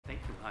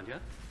Anja.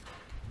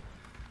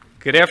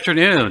 Good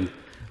afternoon.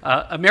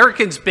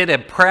 American's been a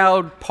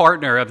proud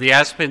partner of the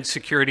Aspen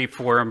Security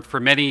Forum for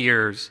many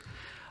years,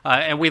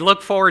 and we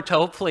look forward to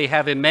hopefully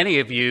having many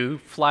of you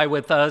fly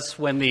with us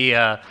when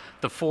the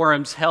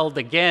forum's held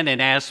again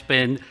in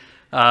Aspen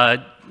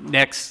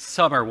next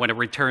summer when it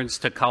returns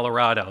to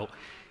Colorado.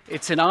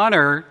 It's an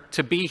honor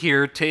to be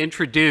here to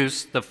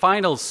introduce the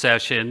final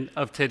session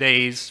of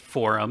today's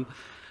forum,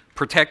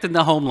 Protecting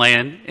the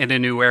Homeland in a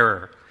New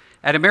Era.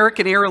 At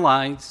American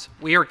Airlines,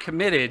 we are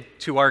committed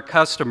to our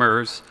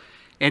customers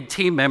and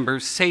team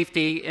members'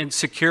 safety and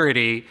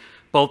security,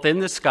 both in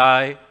the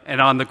sky and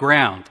on the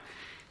ground.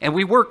 And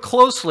we work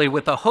closely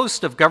with a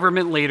host of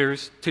government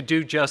leaders to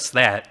do just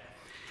that,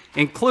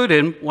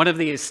 including one of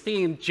the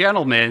esteemed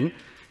gentlemen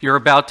you're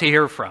about to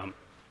hear from,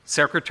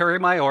 Secretary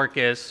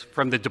Mayorkas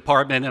from the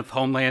Department of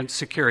Homeland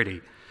Security.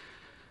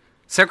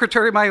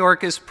 Secretary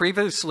Mayorkas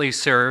previously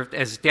served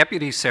as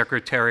Deputy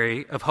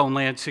Secretary of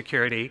Homeland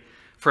Security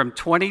from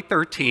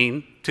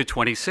 2013 to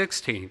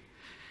 2016,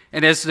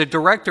 and as the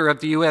Director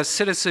of the U.S.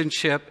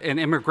 Citizenship and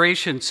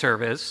Immigration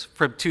Service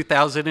from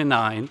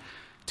 2009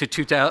 to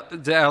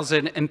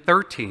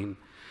 2013.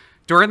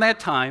 During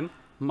that time,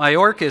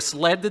 Mayorkas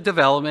led the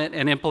development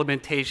and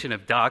implementation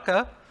of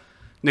DACA,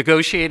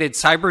 negotiated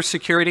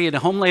cybersecurity and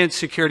homeland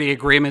security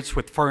agreements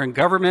with foreign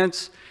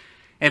governments,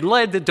 and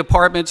led the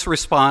department's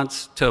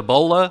response to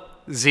Ebola,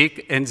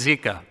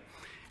 Zika,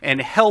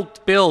 and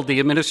helped build the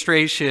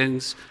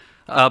administration's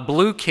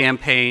Blue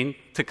campaign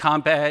to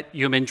combat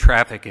human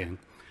trafficking.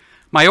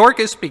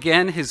 Mayorkas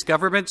began his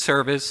government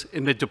service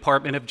in the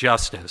Department of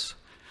Justice,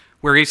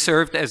 where he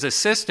served as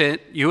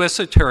Assistant U.S.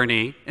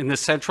 Attorney in the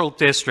Central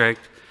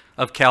District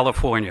of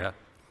California.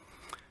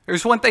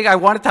 There's one thing I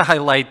wanted to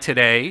highlight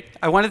today.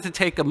 I wanted to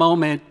take a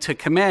moment to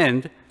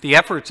commend the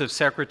efforts of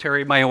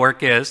Secretary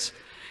Mayorkas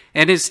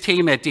and his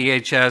team at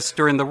DHS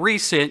during the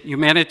recent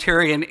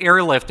humanitarian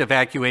airlift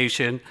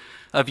evacuation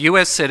of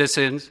U.S.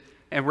 citizens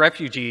and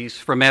refugees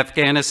from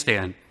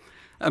Afghanistan.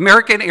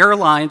 American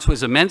Airlines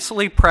was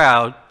immensely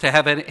proud to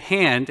have a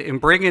hand in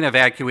bringing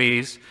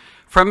evacuees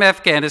from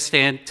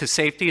Afghanistan to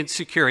safety and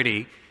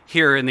security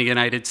here in the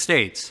United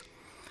States.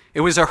 It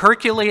was a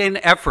Herculean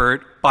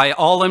effort by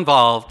all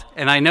involved,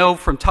 and I know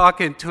from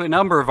talking to a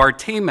number of our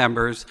team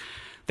members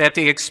that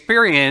the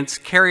experience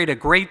carried a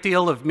great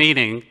deal of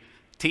meaning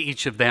to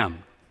each of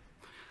them.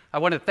 I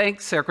want to thank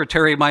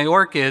Secretary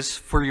Mayorkas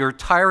for your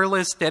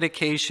tireless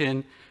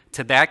dedication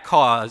to that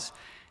cause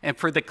and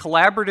for the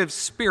collaborative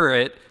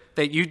spirit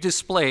that you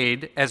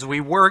displayed as we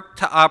work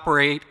to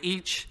operate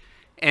each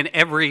and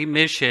every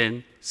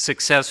mission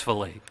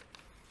successfully.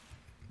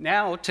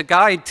 Now, to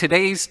guide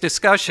today's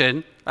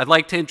discussion, I'd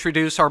like to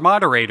introduce our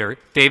moderator,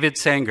 David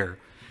Sanger.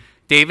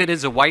 David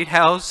is a White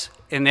House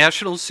and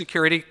national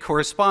security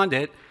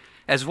correspondent,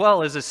 as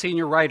well as a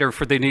senior writer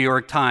for the New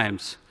York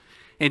Times.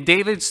 In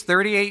David's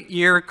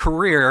 38-year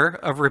career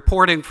of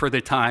reporting for the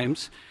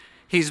Times,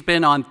 he's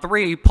been on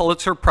 3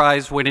 Pulitzer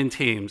Prize-winning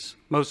teams,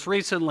 most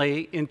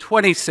recently in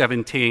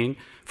 2017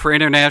 for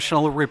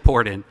international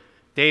reporting.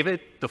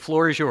 David, the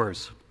floor is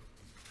yours.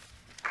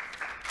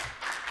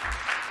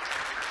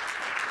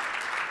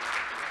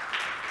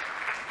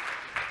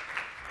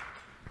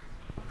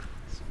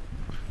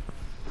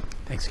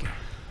 Thanks, Gary.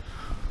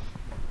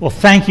 Well,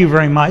 thank you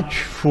very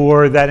much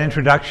for that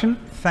introduction.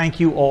 Thank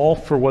you all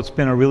for what's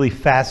been a really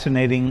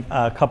fascinating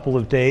couple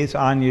of days.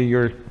 Anja,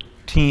 your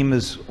team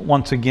has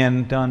once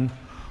again done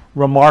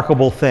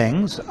remarkable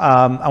things.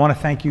 I want to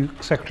thank you,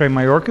 Secretary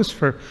Mayorkas,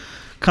 for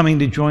coming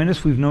to join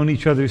us. We've known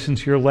each other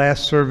since your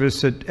last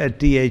service at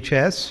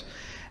DHS,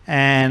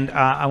 and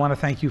I want to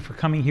thank you for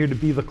coming here to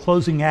be the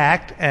closing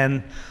act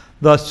and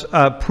thus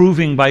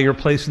proving by your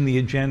place in the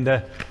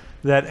agenda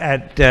that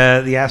at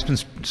the Aspen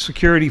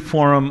Security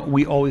Forum,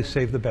 we always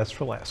save the best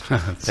for last.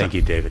 Thank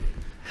you, David.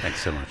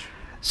 Thanks so much.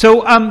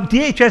 So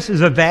DHS is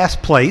a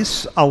vast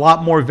place, a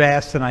lot more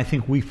vast than I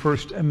think we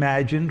first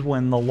imagined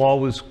when the law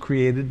was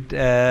created,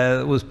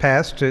 was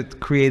passed.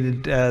 It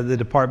created the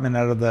department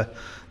out of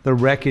the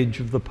wreckage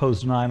of the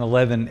post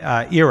 9/11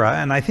 era.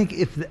 And I think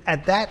if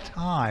at that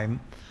time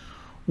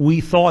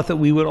we thought that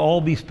we would all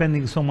be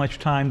spending so much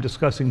time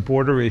discussing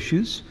border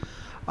issues,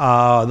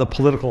 the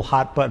political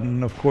hot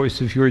button, of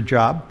course, is your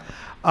job,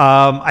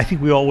 I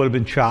think we all would have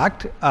been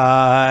shocked.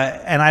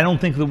 And I don't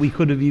think that we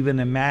could have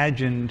even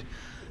imagined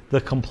the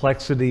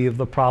complexity of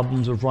the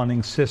problems of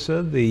running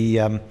CISA, the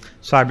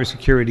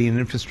Cybersecurity and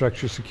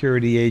Infrastructure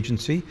Security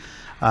Agency,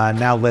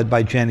 now led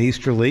by Jen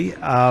Easterly.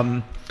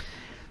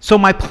 So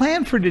my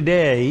plan for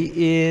today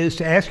is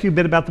to ask you a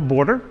bit about the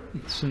border,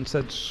 since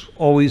that's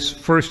always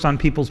first on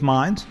people's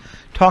minds,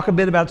 talk a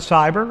bit about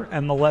cyber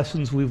and the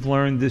lessons we've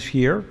learned this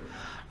year.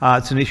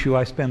 It's an issue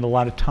I spend a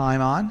lot of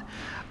time on.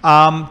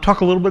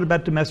 Talk a little bit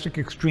about domestic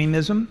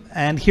extremism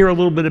and hear a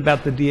little bit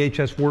about the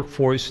DHS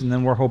workforce, and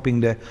then we're hoping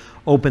to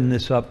open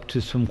this up to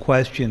some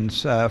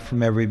questions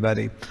from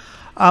everybody.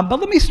 But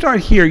let me start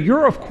here.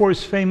 You're, of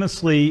course,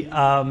 famously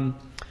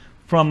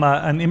from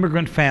an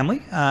immigrant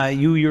family.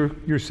 You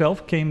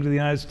yourself came to the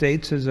United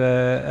States as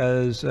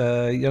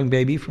a young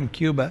baby from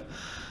Cuba.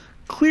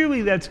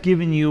 clearly that's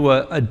given you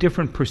a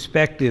different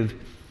perspective.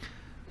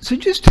 So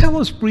just tell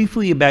us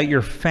briefly about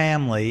your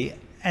family,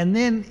 and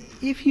then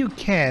if you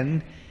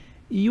can,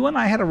 you and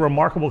I had a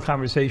remarkable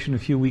conversation a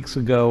few weeks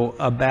ago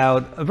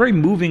about a very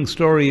moving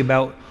story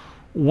about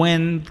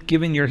when,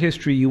 given your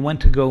history, you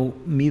went to go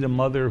meet a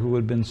mother who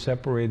had been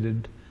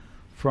separated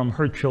from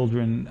her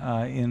children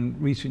in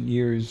recent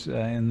years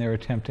in their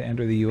attempt to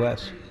enter the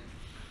U.S.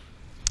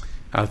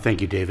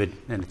 Thank you, David,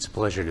 and it's a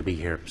pleasure to be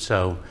here.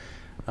 So,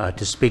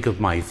 to speak of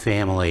my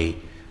family,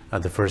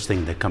 the first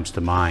thing that comes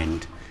to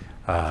mind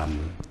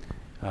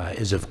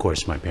is, of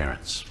course, my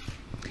parents.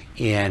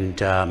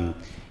 And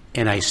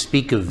I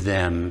speak of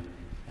them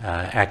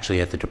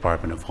actually at the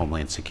Department of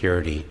Homeland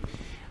Security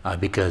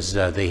because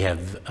they have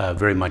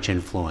very much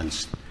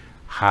influenced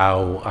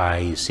how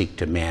I seek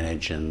to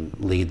manage and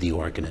lead the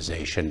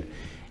organization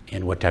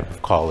and what type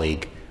of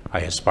colleague I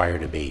aspire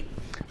to be.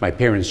 My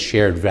parents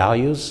shared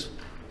values,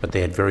 but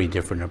they had very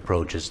different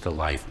approaches to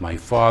life. My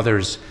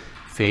father's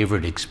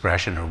favorite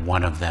expression, or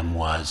one of them,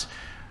 was,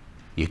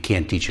 "You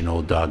can't teach an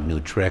old dog new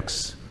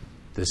tricks.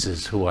 This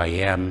is who I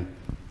am.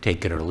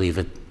 Take it or leave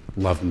it.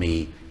 Love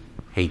me,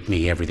 hate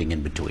me, everything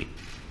in between."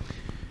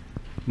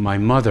 My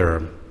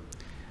mother,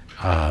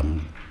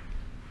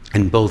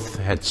 and both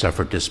had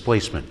suffered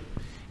displacement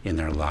in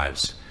their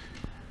lives.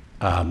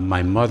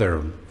 My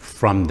mother,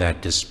 from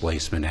that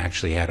displacement,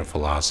 actually had a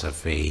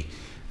philosophy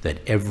that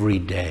every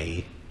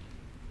day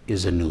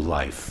is a new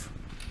life,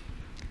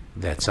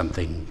 that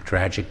something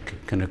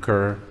tragic can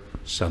occur,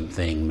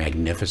 something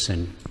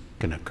magnificent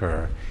can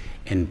occur,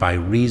 and by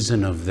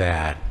reason of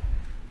that,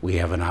 we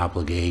have an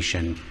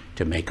obligation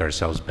to make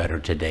ourselves better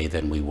today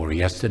than we were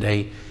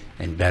yesterday,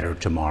 and better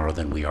tomorrow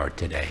than we are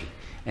today.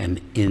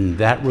 And in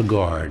that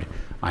regard,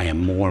 I am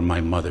more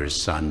my mother's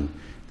son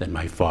than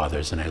my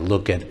father's, and I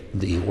look at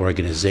the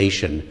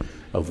organization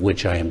of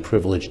which I am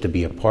privileged to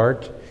be a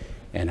part,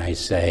 and I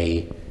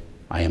say,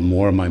 I am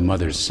more my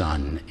mother's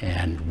son,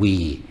 and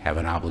we have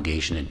an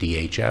obligation at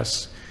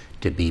DHS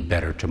to be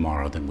better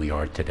tomorrow than we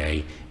are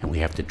today, and we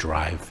have to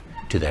drive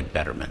to that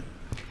betterment.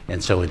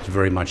 And so it's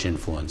very much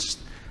influenced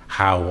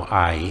how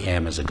I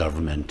am as a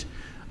government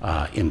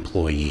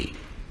employee.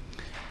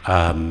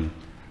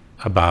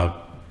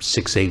 About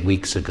 6-8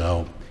 weeks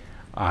ago,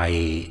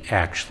 I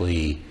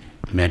actually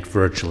met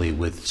virtually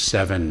with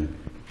 7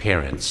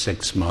 parents,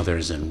 6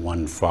 mothers and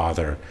 1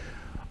 father,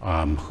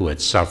 who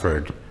had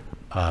suffered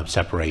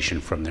separation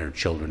from their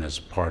children as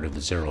part of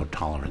the zero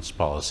tolerance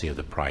policy of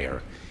the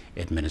prior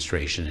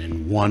administration.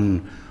 And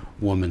one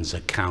woman's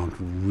account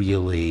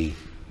really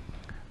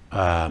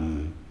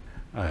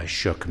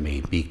shook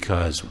me,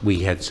 because we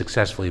had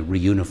successfully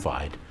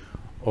reunified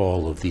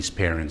all of these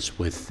parents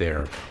with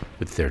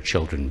their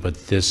children.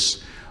 But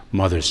this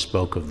mother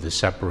spoke of the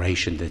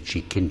separation that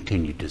she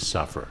continued to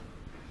suffer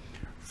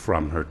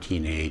from her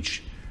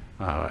teenage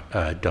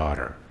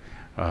daughter.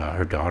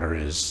 Her daughter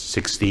is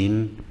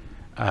 16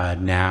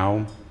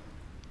 now,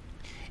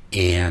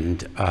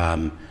 and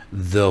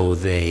though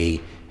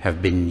they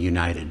have been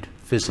united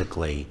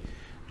physically,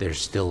 there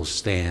still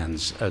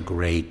stands a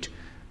great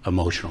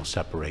emotional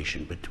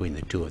separation between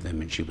the two of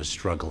them, and she was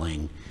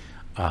struggling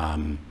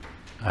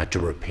to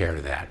repair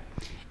that.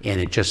 And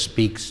it just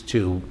speaks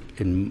to,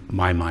 in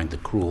my mind, the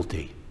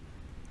cruelty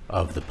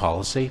of the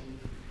policy,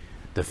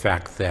 the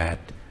fact that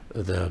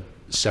the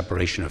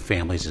separation of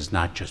families is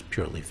not just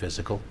purely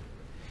physical,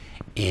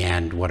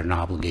 and what an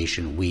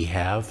obligation we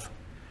have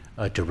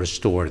to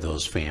restore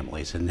those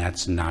families. And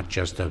that's not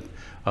just a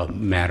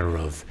matter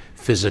of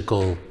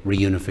physical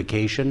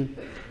reunification,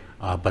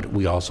 but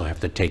we also have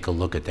to take a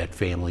look at that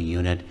family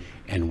unit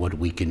and what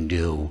we can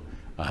do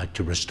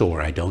to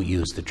restore. I don't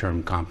use the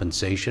term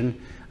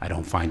compensation. I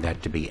don't find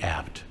that to be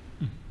apt,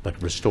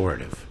 but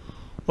restorative.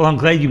 Well, I'm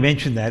glad you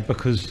mentioned that,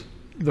 because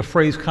the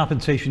phrase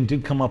compensation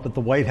did come up at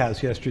the White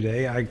House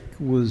yesterday. I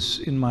was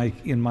in my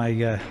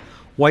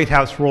White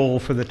House role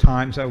for the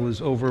Times. I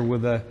was over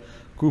with a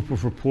group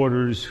of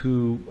reporters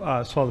who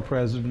saw the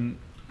president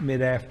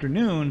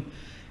mid-afternoon,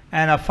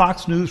 and a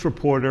Fox News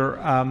reporter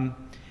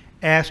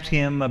asked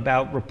him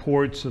about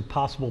reports of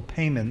possible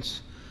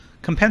payments,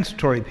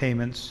 compensatory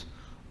payments,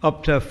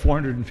 up to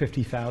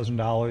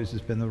 $450,000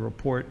 has been the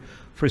report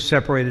for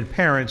separated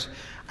parents.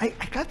 I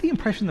got the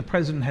impression the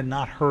president had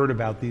not heard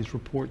about these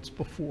reports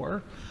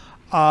before,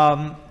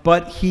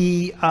 but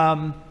he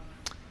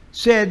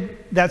said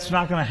that's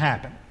not going to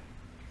happen,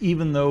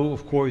 even though,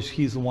 of course,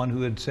 he's the one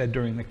who had said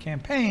during the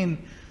campaign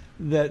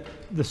that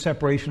the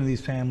separation of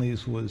these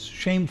families was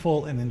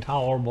shameful and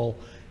intolerable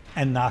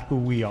and not who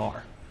we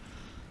are.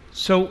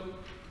 So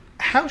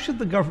how should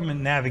the government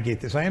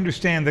navigate this? I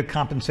understand that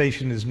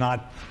compensation is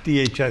not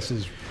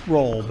DHS's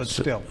role, but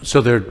still.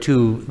 So there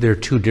are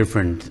two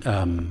different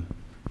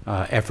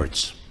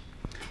efforts,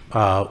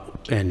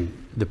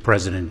 and the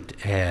president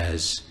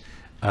has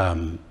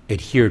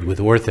adhered with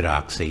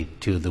orthodoxy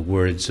to the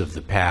words of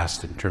the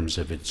past in terms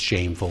of it's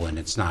shameful and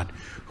it's not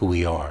who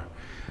we are.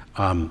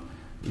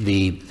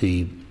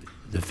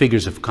 The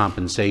figures of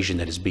compensation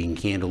that is being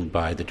handled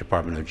by the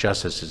Department of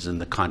Justice is in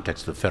the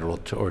context of Federal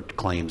Tort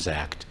Claims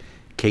Act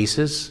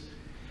cases,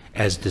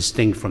 as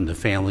distinct from the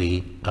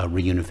Family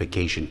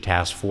Reunification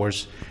Task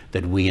Force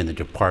that we in the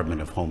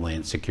Department of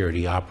Homeland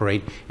Security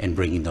operate, and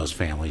bringing those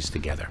families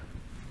together.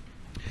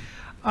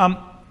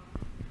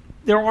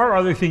 There are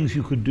other things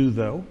you could do,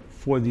 though,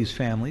 for these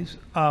families.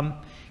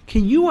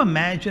 Can you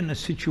imagine a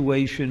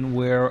situation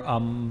where a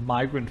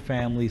migrant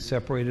family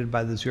separated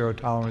by the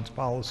zero-tolerance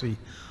policy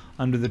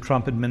under the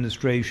Trump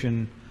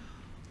administration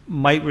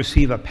might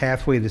receive a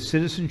pathway to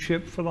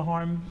citizenship for the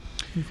harm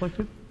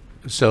inflicted?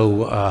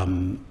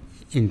 So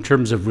in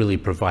terms of really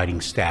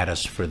providing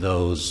status for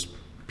those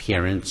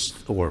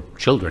parents or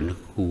children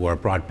who are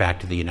brought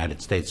back to the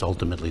United States,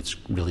 ultimately it's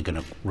really going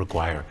to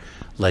require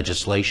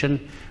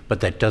legislation, but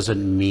that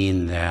doesn't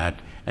mean that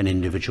an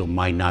individual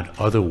might not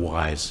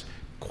otherwise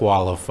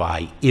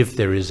qualify if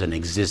there is an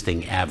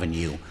existing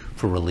avenue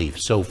for relief.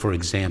 So for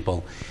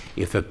example,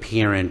 if a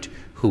parent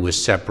who was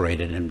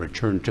separated and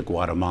returned to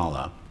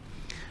Guatemala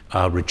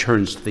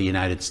returns to the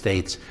United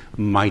States,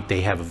 might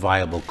they have a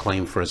viable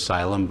claim for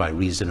asylum by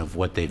reason of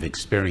what they've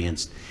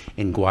experienced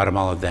in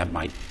Guatemala? That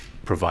might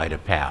provide a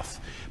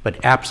path.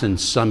 But absent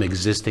some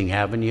existing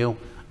avenue,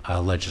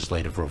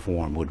 legislative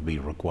reform would be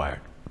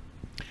required.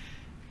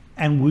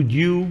 And would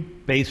you,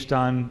 based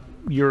on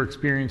your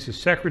experience as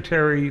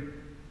secretary,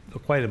 a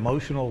quite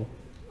emotional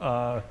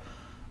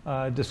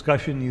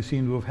discussion you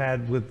seem to have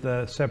had with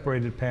the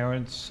separated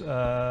parents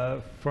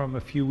from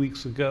a few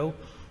weeks ago,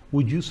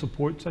 would you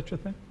support such a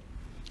thing?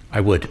 I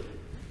would.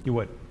 You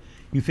would.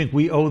 You think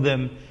we owe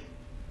them,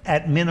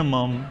 at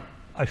minimum,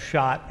 a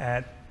shot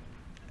at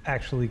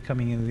actually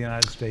coming into the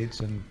United States?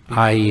 And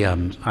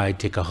I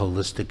take a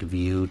holistic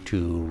view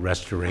to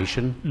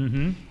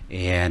restoration,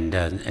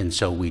 and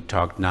so we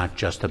talk not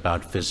just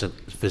about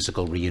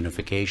physical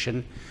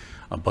reunification,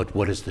 but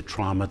what is the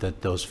trauma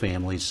that those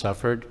families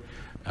suffered.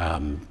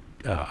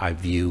 I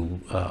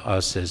view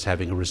us as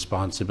having a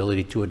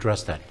responsibility to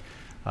address that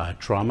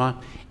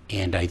trauma,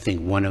 and I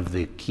think one of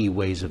the key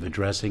ways of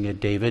addressing it,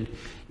 David,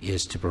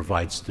 is to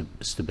provide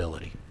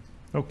stability.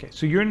 Okay,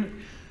 so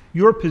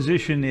your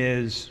position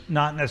is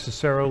not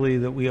necessarily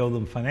that we owe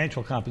them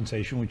financial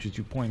compensation, which, as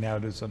you point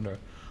out, is under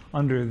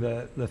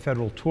the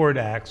federal tort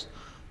acts,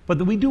 but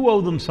that we do owe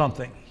them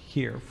something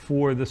here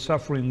for the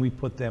suffering we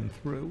put them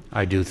through.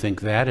 I do think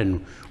that,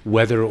 and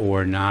whether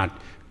or not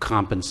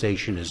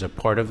compensation is a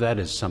part of that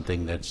is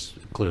something that's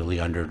clearly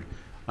under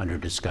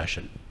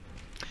discussion.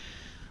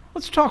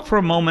 Let's talk for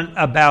a moment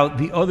about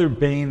the other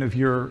bane of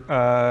your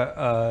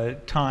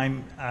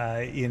time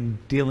in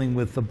dealing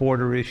with the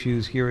border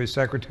issues here as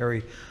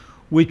secretary,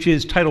 which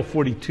is Title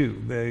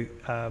 42,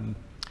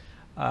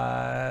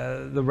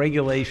 the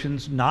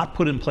regulations not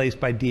put in place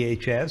by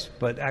DHS,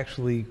 but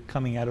actually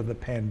coming out of the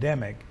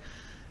pandemic,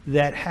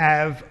 that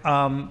have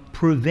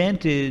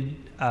prevented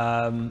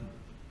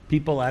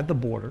people at the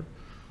border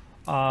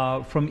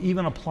from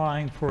even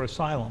applying for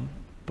asylum,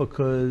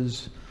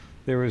 because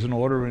there is an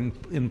order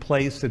in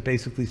place that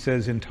basically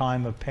says in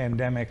time of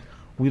pandemic,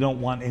 we don't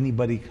want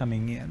anybody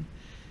coming in.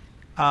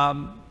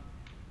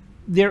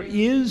 There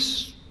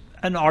is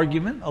an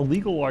argument, a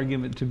legal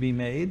argument to be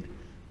made,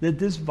 that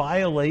this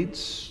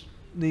violates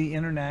the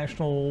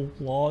international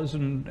laws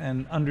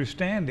and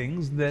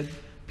understandings that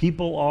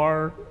people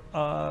are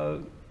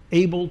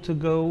able to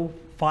go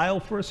file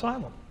for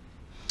asylum.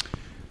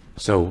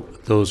 So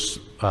those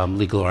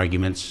legal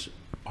arguments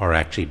are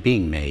actually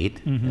being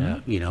made.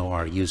 You know,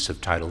 our use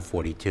of Title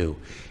 42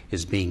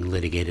 is being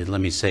litigated.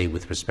 Let me say,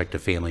 with respect to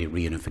family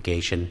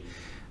reunification,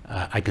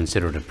 I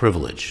consider it a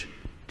privilege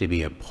to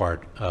be a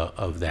part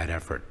of that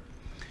effort.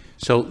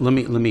 So let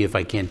me, if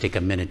I can, take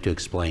a minute to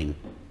explain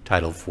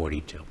Title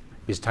 42.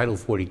 Because Title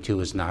 42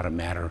 is not a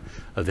matter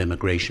of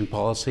immigration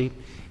policy,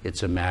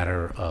 it's a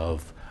matter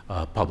of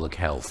public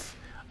health.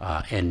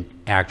 And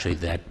actually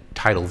that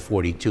Title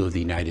 42 of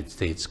the United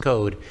States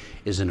Code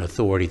is an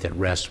authority that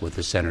rests with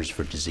the Centers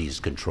for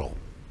Disease Control.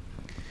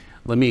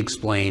 Let me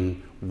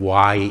explain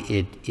why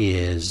it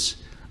is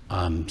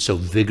so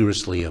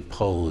vigorously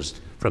opposed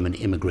from an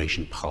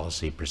immigration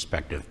policy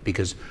perspective.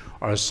 Because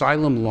our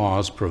asylum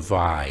laws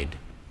provide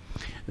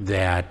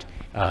that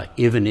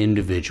if an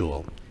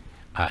individual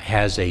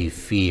has a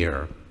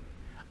fear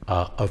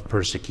of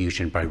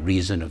persecution by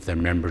reason of their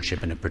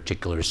membership in a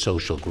particular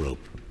social group,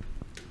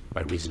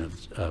 by reason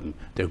of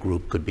their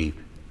group could be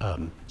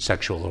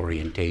sexual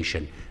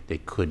orientation, they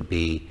could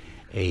be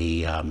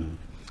a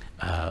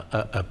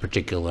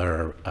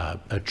particular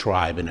a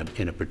tribe in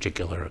a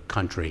particular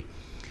country,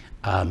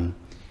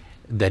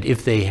 that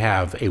if they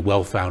have a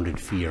well-founded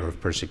fear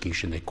of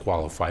persecution, they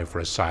qualify for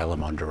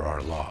asylum under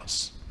our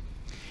laws.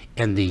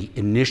 And the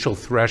initial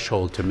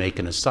threshold to make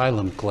an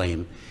asylum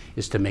claim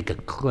is to make a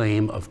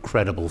claim of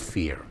credible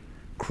fear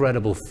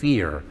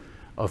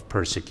of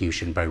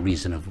persecution by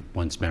reason of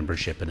one's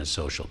membership in a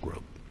social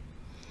group.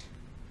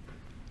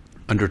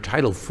 Under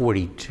Title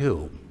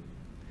 42,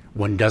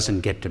 one doesn't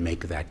get to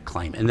make that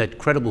claim. And that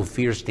credible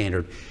fear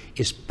standard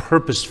is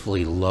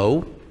purposefully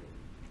low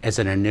as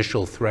an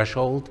initial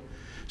threshold.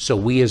 So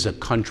we as a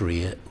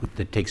country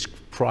that takes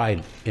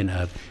pride in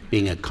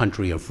being a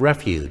country of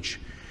refuge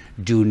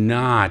do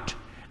not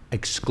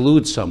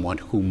exclude someone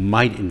who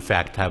might in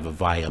fact have a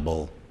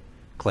viable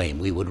claim.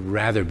 We would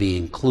rather be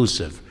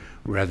inclusive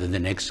rather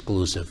than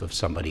exclusive of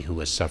somebody who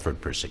has suffered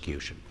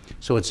persecution.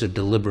 So it's a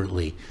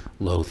deliberately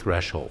low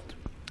threshold.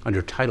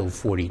 Under Title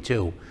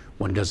 42,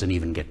 one doesn't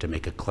even get to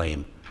make a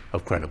claim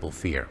of credible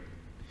fear.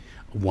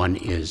 One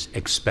is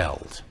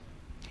expelled.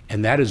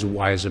 And that is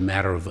why, as a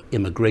matter of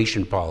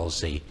immigration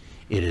policy,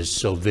 it is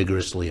so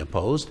vigorously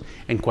opposed,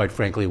 and quite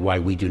frankly, why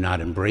we do not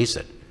embrace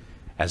it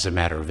as a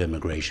matter of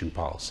immigration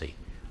policy.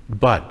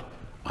 But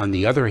on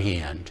the other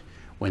hand,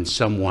 when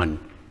someone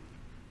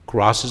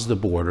crosses the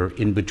border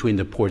in between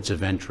the ports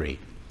of entry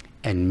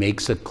and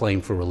makes a claim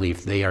for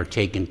relief, they are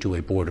taken to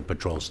a Border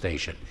Patrol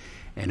station.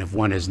 And if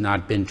one has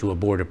not been to a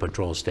Border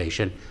Patrol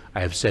station, I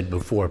have said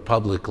before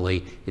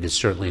publicly, it is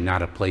certainly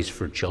not a place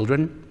for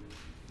children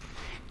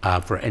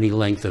for any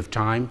length of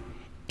time,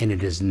 and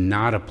it is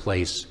not a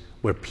place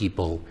where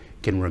people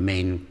can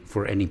remain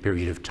for any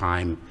period of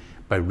time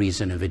by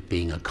reason of it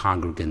being a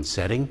congregant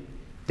setting.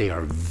 They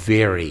are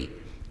very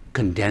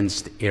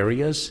condensed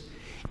areas,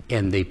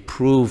 and they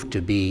prove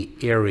to be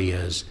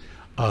areas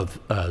of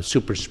a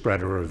super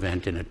spreader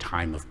event in a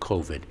time of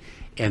COVID.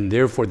 And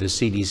therefore, the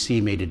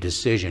CDC made a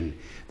decision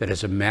that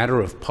as a matter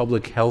of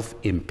public health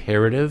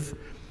imperative,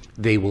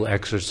 they will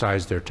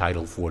exercise their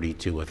Title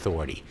 42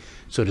 authority.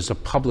 So it is a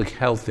public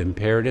health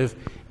imperative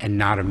and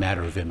not a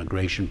matter of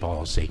immigration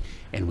policy,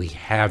 and we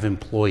have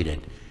employed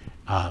it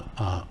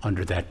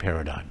under that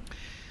paradigm.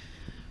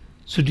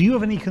 So do you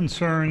have any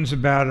concerns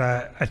about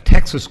a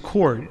Texas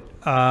court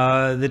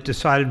that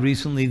decided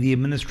recently the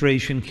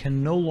administration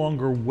can no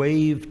longer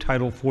waive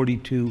Title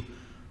 42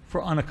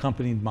 for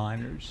unaccompanied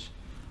minors?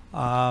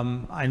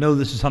 I know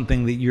this is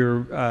something that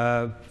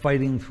you're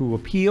fighting through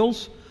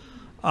appeals,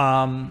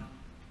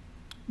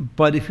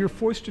 but if you're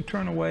forced to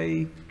turn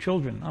away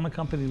children,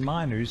 unaccompanied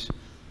minors,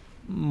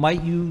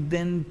 might you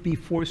then be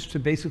forced to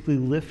basically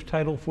lift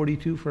Title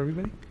 42 for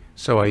everybody?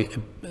 So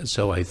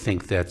I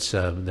think that's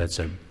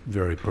a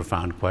very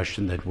profound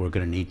question that we're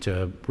going to need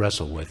to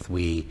wrestle with.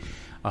 We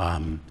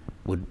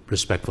would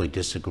respectfully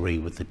disagree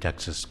with the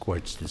Texas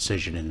court's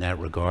decision in that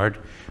regard.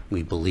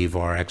 We believe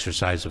our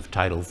exercise of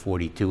Title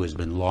 42 has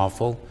been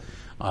lawful.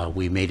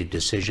 We made a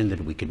decision that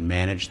we could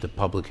manage the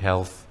public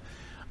health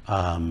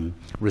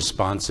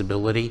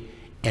responsibility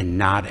and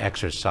not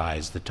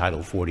exercise the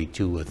Title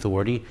 42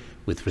 authority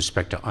with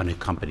respect to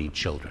unaccompanied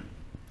children.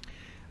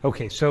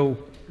 Okay, so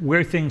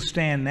where things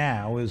stand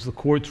now is the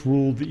court's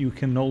ruled that you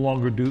can no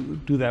longer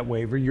do that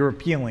waiver. You're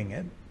appealing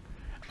it.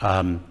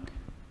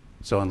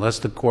 So unless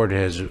the court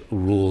has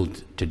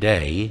ruled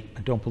today,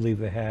 I don't believe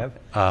they have.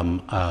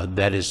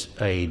 that is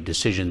a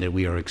decision that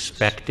we are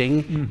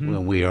expecting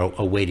when we are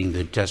awaiting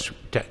the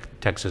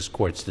Texas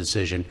court's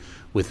decision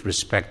with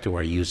respect to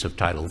our use of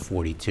Title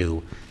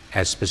 42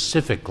 as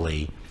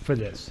specifically For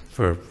this.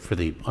 For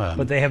the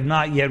But they have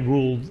not yet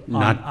ruled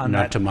on that.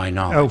 Not to my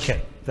knowledge.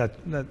 Okay,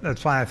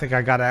 that's fine. I think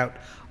I got out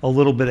a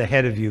little bit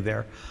ahead of you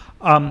there.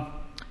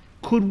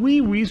 Could we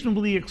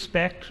reasonably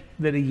expect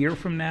that a year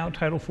from now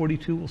Title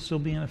 42 will still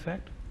be in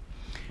effect?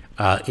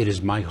 It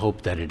is my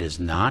hope that it is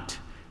not,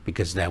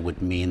 because that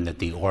would mean that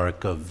the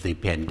arc of the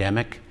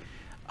pandemic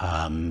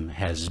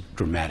has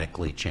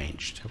dramatically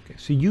changed. Okay,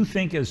 so you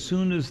think as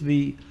soon as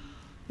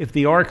if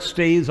the arc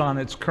stays on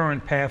its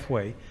current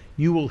pathway,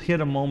 you will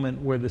hit a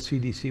moment where the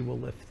CDC will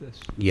lift this?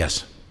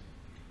 Yes,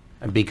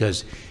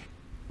 because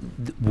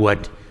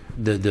what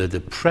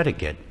the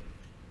predicate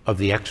of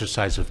the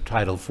exercise of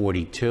Title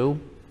 42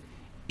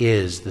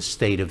 is the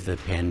state of the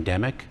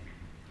pandemic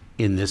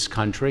in this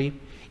country.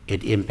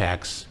 It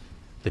impacts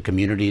the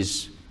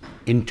communities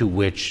into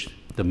which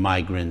the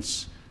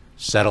migrants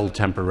settled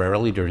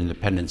temporarily during the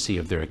pendency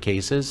of their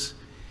cases.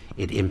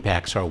 It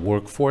impacts our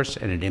workforce,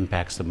 and it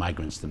impacts the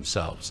migrants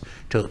themselves.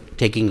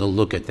 Taking a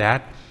look at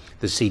that,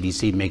 the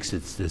CDC makes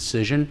its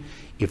decision.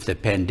 If the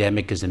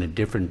pandemic is in a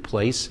different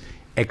place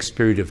X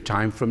period of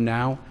time from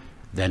now,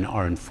 then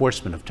our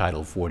enforcement of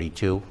Title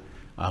 42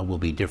 will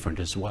be different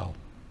as well.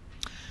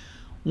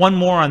 One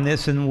more on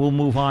this, and we'll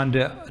move on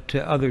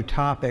to other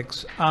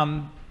topics.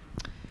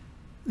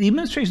 The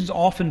administration's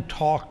often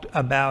talked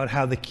about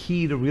how the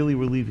key to really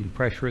relieving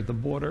pressure at the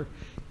border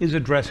is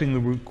addressing the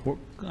root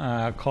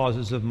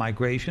causes of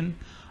migration,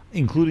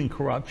 including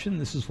corruption.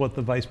 This is what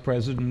the Vice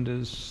President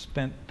has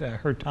spent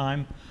her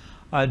time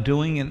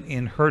doing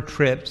in her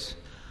trips.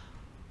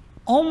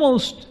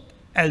 Almost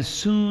as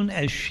soon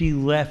as she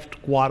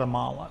left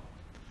Guatemala,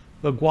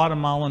 the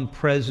Guatemalan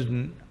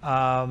president,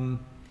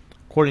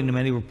 according to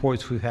many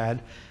reports we've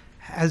had,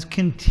 has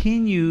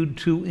continued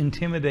to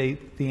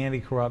intimidate the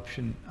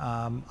anti-corruption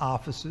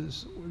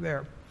offices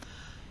there.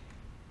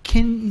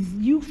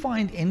 Can you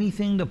find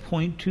anything to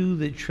point to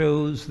that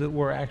shows that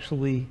we're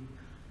actually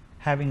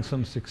having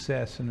some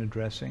success in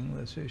addressing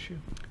this issue?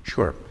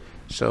 Sure.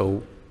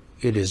 So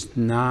it is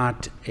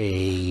not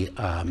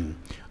an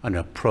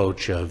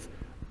approach of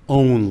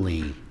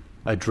only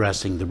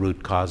addressing the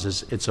root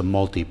causes. It's a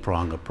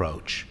multi-pronged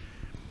approach.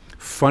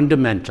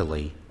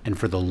 Fundamentally, and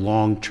for the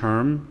long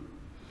term,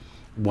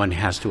 one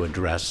has to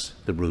address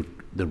the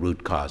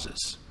root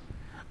causes.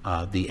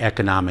 the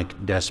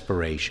economic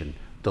desperation,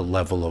 the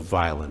level of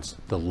violence,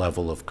 the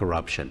level of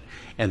corruption.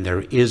 And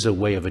there is a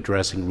way of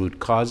addressing root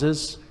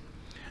causes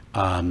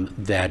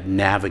that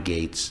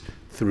navigates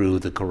through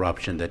the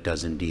corruption that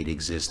does indeed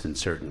exist in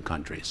certain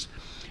countries.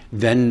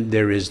 Then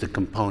there is the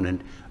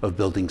component of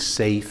building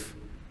safe,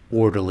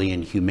 orderly,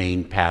 and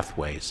humane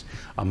pathways,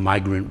 a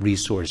migrant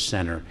resource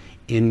center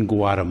in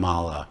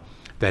Guatemala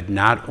that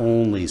not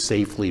only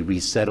safely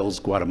resettles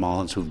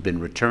Guatemalans who've been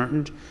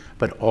returned,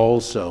 but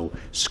also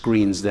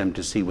screens them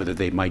to see whether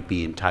they might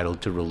be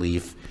entitled to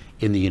relief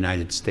in the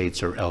United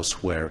States or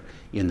elsewhere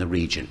in the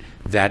region.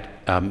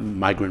 That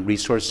Migrant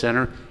Resource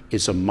Center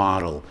is a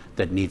model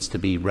that needs to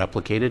be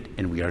replicated,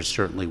 and we are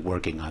certainly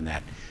working on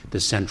that. The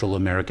Central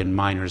American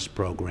Minors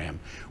Program,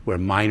 where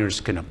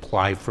minors can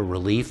apply for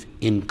relief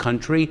in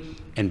country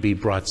and be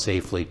brought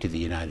safely to the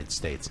United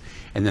States.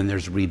 And then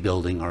there's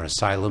rebuilding our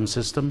asylum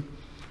system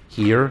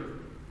here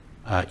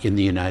in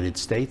the United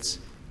States,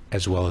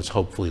 as well as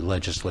hopefully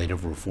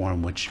legislative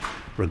reform, which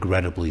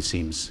regrettably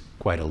seems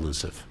quite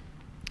elusive.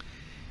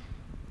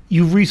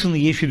 You've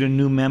recently issued a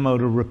new memo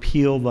to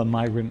repeal the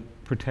migrant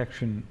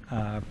protection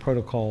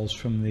protocols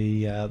from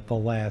the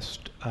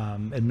last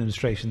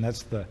administration.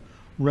 That's the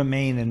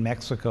Remain in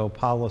Mexico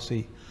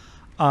policy.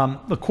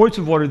 The courts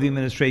have ordered the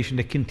administration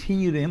to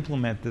continue to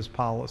implement this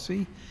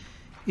policy.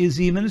 Is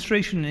the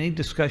administration in any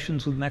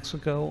discussions with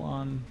Mexico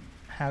on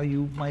how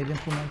you might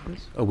implement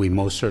this? We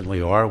most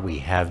certainly are. We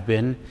have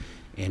been,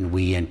 and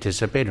we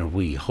anticipate, or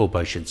we hope,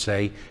 I should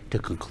say, to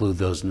conclude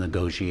those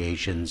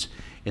negotiations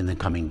in the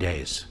coming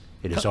days.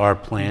 It is our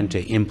plan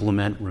to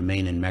implement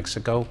Remain in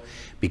Mexico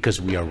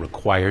because we are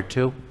required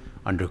to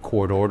under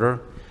court order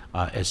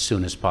as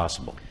soon as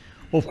possible.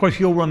 Well, of course,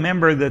 you'll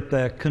remember that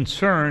the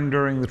concern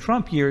during the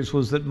Trump years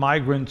was that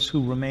migrants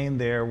who remained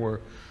there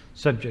were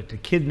subject to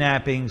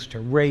kidnappings, to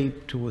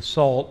rape, to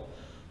assault.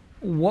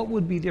 What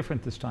would be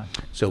different this time?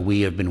 So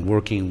we have been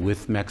working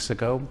with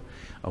Mexico.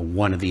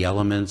 One of the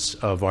elements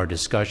of our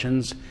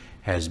discussions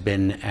has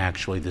been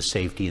actually the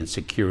safety and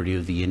security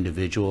of the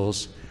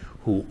individuals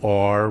who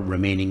are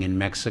remaining in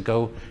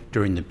Mexico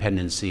during the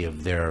pendency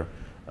of their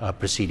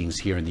proceedings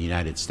here in the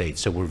United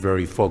States. So we're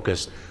very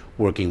focused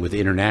working with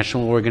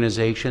international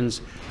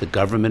organizations, the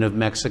government of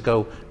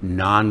Mexico,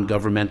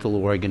 non-governmental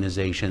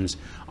organizations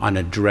on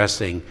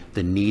addressing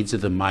the needs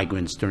of the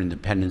migrants during the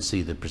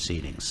pendency of the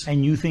proceedings.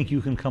 And you think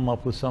you can come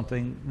up with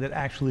something that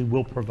actually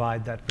will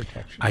provide that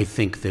protection? I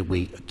think that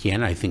we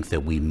can. I think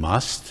that we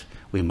must.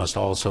 We must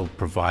also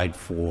provide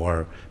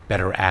for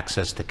better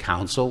access to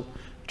counsel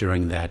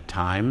during that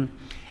time,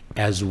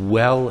 as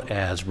well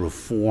as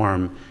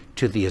reform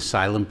to the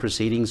asylum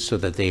proceedings so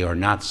that they are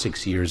not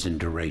 6 years in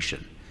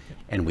duration.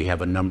 And we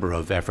have a number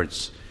of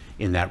efforts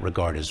in that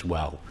regard as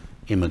well.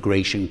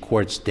 Immigration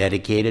courts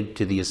dedicated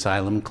to the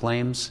asylum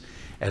claims,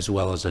 as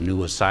well as a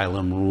new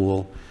asylum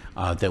rule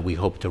that we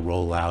hope to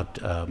roll out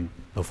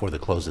before the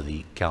close of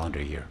the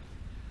calendar year.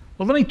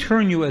 Well, let me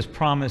turn you, as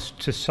promised,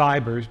 to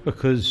cyber,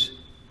 because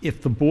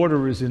if the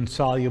border is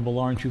insoluble,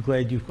 aren't you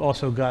glad you've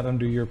also got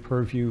under your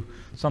purview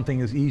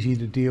something as easy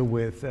to deal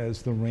with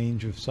as the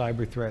range of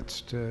cyber threats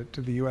to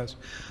the U.S.?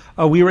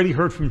 We already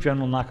heard from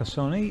General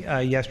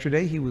Nakasone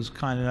yesterday. He was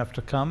kind enough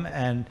to come,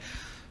 and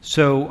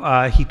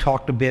so he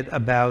talked a bit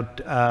about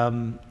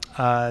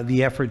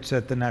the efforts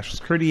at the National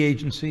Security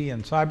Agency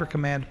and Cyber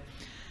Command.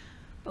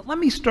 But let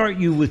me start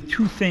you with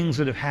two things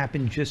that have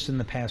happened just in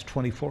the past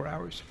 24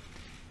 hours.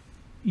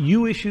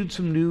 You issued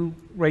some new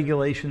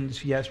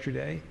regulations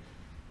yesterday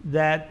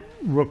that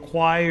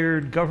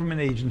required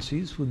government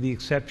agencies, with the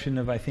exception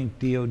of, I think,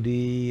 DOD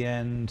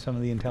and some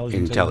of the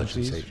intelligence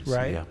agencies,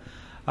 right?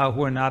 Yeah.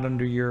 Who are not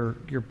under your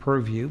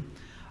purview,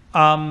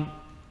 to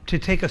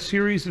take a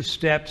series of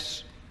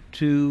steps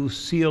to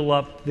seal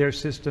up their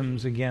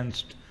systems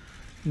against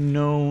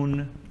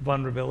known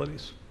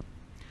vulnerabilities.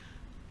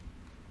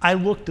 I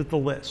looked at the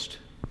list.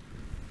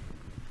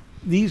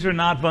 These are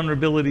not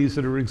vulnerabilities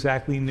that are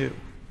exactly new.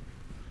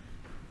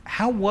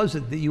 How was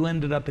it that you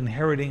ended up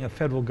inheriting a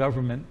federal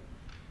government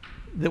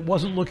that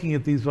wasn't looking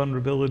at these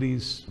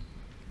vulnerabilities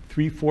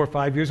 3, 4,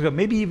 5 years ago,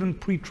 maybe even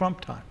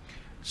pre-Trump time?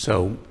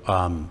 So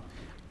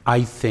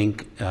I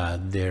think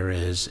there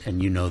is,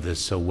 and you know this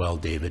so well,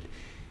 David,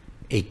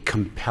 a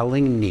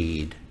compelling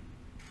need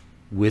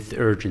with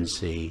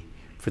urgency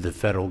for the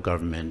federal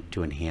government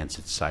to enhance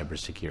its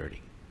cybersecurity.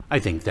 I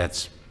think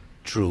that's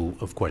true,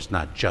 of course,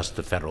 not just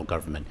the federal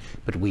government,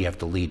 but we have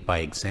to lead by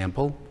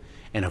example.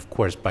 And of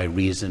course, by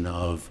reason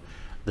of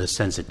the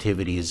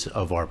sensitivities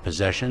of our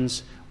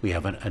possessions, we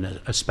have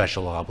a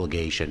special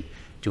obligation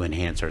to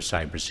enhance our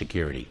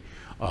cybersecurity.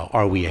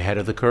 Are we ahead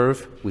of the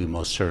curve? We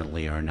most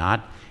certainly are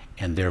not.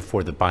 And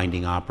therefore, the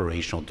binding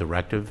operational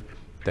directive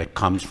that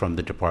comes from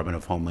the Department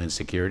of Homeland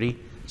Security,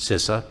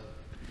 CISA,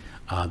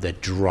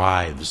 that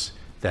drives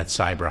that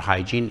cyber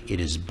hygiene, it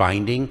is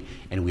binding,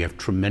 and we have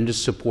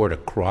tremendous support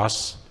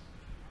across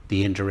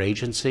the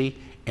interagency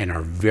and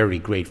are very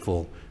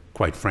grateful,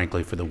 quite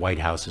frankly, for the White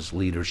House's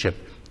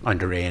leadership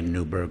under Ann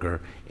Neuberger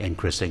and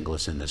Chris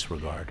Inglis in this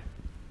regard.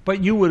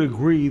 But you would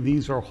agree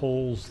these are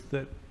holes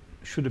that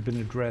should have been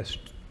addressed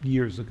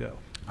years ago?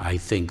 I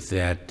think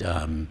that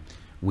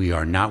we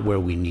are not where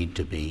we need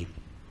to be,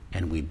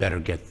 and we better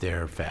get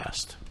there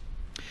fast.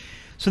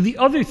 So the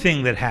other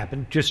thing that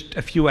happened just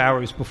a few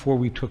hours before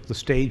we took the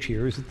stage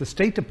here is that the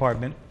State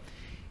Department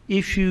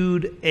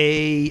issued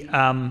a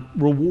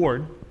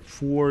reward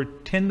for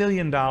 $10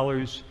 million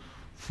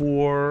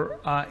for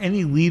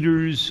any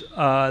leaders,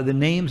 the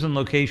names and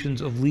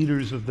locations of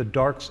leaders of the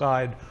dark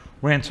side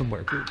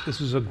ransomware group. This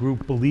is a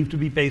group believed to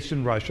be based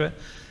in Russia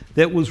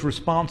that was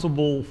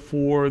responsible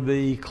for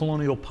the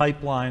Colonial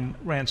Pipeline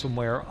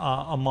ransomware,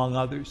 among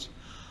others.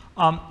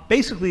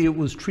 Basically, it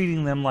was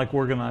treating them like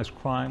organized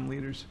crime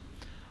leaders.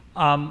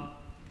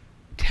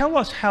 Tell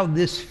us how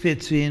this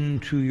fits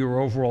into your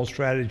overall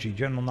strategy.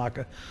 General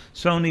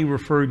Nakasone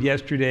referred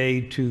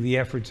yesterday to the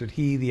efforts that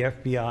he, the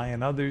FBI,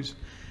 and others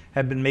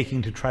have been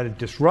making to try to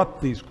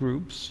disrupt these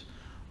groups.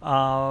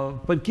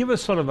 But give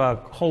us sort of a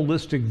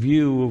holistic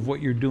view of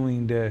what you're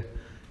doing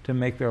to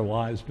make their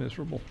lives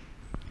miserable.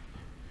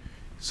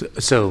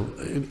 So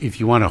if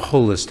you want a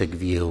holistic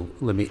view,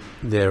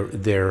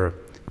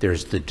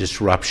 there's the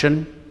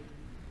disruption.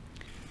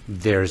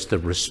 There's the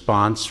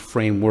response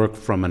framework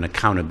from an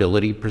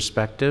accountability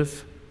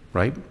perspective,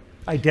 right?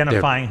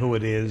 Identifying who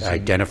it is.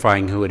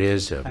 Identifying who it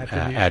is,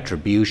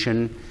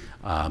 attribution,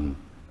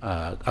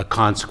 a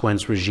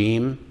consequence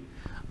regime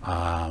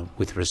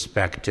with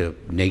respect to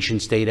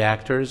nation-state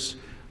actors.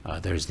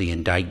 There's the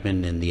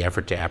indictment and the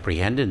effort to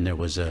apprehend, and there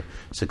was a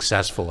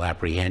successful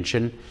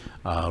apprehension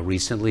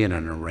recently and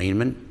an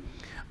arraignment.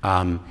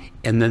 And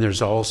then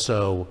there's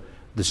also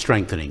the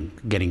strengthening,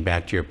 getting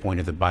back to your point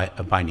of the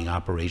binding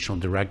operational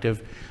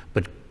directive,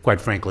 but quite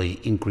frankly,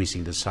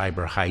 increasing the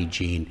cyber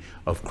hygiene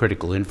of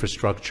critical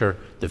infrastructure,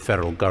 the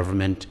federal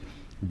government,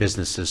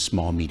 businesses,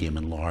 small, medium,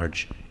 and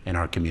large, and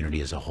our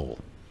community as a whole.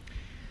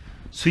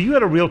 So you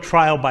had a real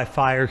trial by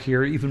fire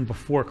here even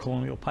before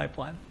Colonial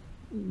Pipeline.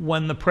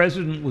 When the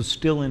president was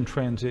still in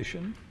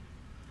transition,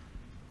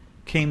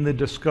 came the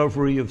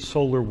discovery of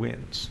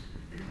SolarWinds.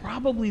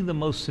 Probably the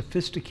most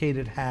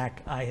sophisticated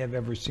hack I have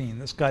ever seen.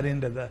 This got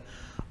into the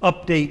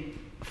update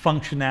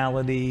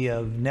functionality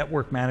of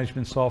network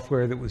management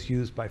software that was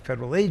used by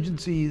federal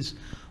agencies,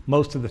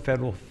 most of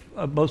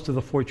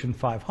the Fortune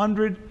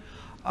 500.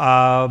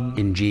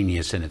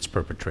 Ingenious in its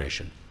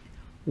perpetration.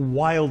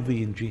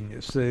 Wildly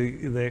ingenious.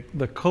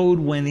 The code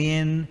went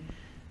in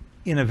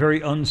a very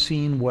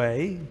unseen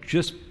way,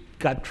 just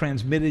got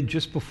transmitted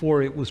just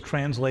before it was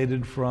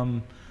translated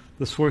from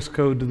the source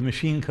code to the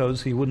machine code,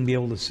 so you wouldn't be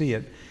able to see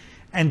it.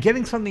 And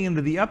getting something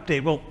into the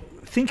update, well,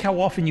 think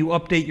how often you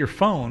update your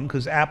phone,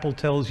 because Apple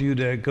tells you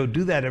to go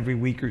do that every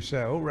week or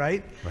so,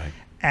 right? Right.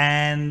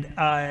 And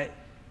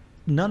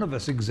none of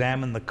us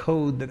examine the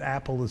code that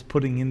Apple is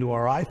putting into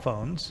our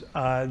iPhones,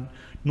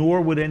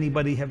 nor would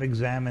anybody have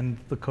examined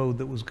the code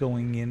that was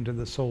going into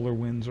the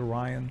SolarWinds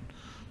Orion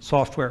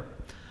software.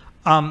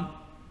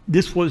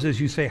 This was, as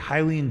you say,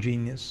 highly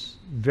ingenious,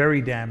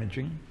 very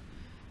damaging.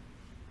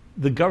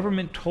 The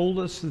government told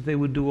us that they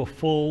would do a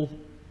full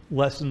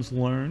lessons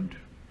learned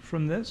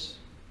from this.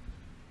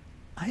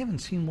 I haven't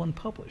seen one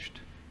published.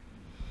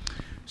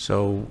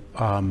 So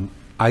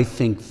I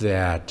think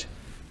that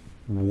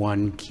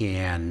one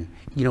can,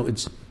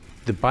 it's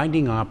the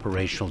binding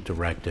operational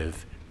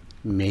directive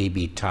may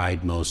be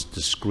tied most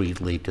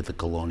discreetly to the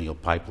Colonial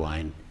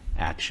Pipeline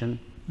action,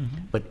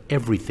 but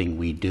everything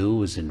we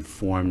do is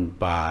informed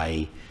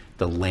by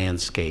the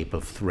landscape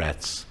of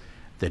threats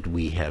that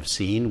we have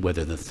seen,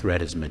 whether the threat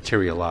is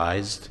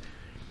materialized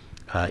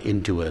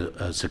into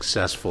a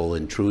successful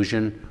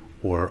intrusion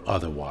or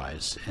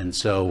otherwise. And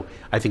so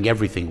I think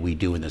everything we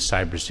do in the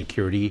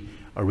cybersecurity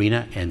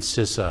arena, and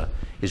CISA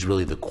is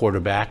really the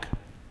quarterback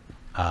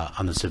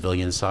on the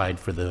civilian side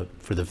for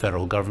the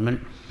federal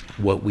government.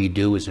 What we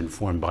do is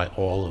informed by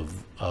all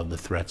of the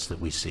threats that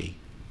we see.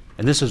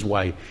 And this is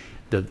why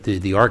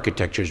the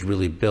architecture is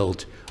really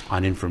built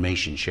on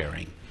information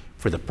sharing.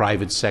 For the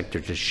private sector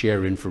to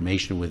share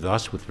information with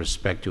us with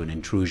respect to an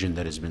intrusion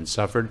that has been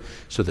suffered,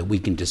 so that we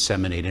can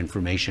disseminate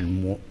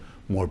information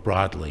more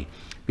broadly.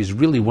 Because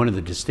really one of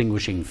the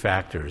distinguishing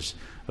factors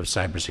of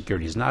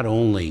cybersecurity is not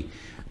only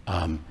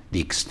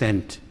the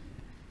extent,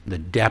 the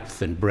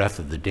depth and breadth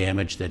of the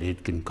damage that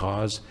it can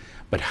cause,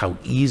 but how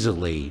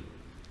easily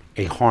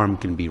a harm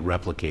can be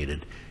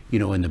replicated.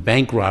 In the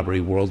bank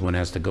robbery world, one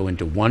has to go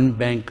into one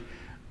bank,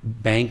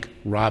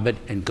 rob it,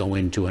 and go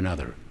into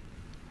another.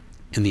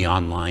 In the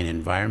online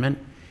environment,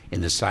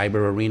 in the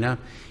cyber arena,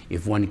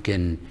 if one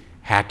can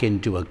hack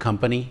into a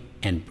company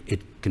and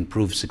it can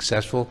prove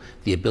successful,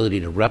 the ability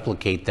to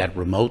replicate that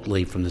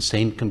remotely from the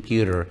same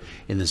computer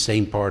in the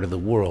same part of the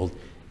world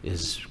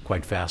is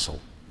quite facile.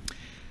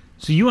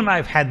 So you and I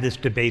have had this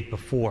debate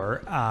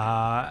before,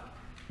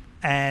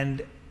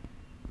 and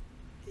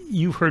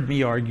you've heard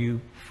me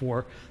argue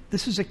for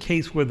this is a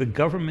case where the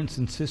government's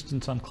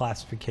insistence on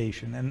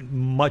classification, and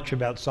much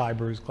about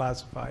cyber is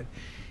classified,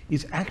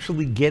 is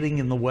actually getting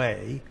in the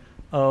way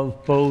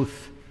of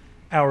both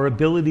our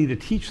ability to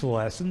teach the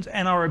lessons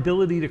and our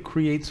ability to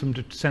create some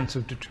sense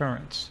of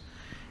deterrence.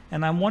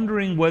 And I'm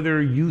wondering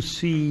whether you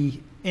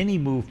see any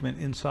movement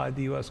inside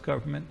the U.S.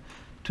 government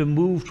to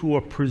move to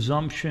a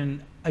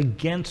presumption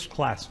against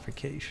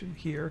classification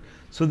here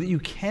so that you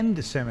can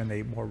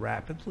disseminate more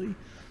rapidly,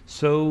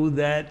 so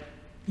that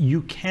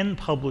you can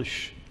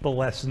publish the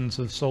lessons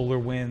of solar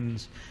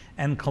winds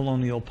and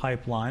Colonial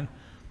Pipeline,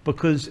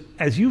 because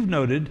as you've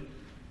noted,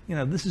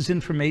 this is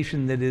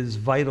information that is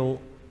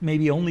vital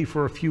maybe only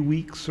for a few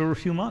weeks or a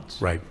few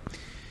months. Right.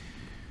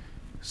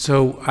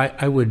 So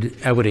I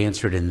would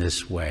answer it in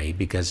this way,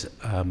 because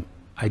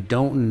I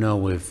don't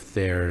know if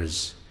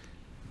there's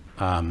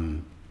a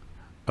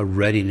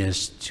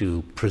readiness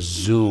to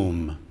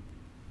presume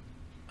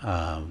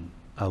a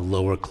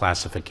lower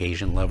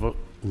classification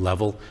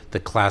level. The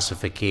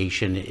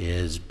classification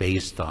is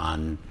based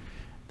on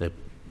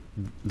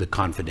the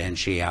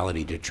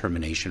confidentiality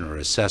determination or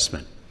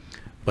assessment.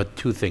 But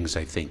two things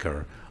I think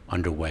are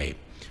underway.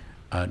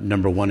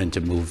 Number one, and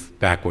to move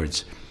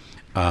backwards,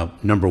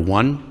 number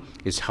one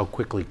is how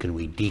quickly can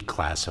we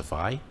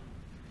declassify?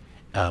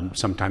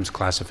 Sometimes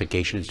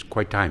classification is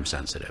quite time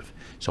sensitive.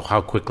 So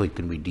how quickly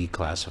can we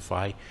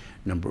declassify?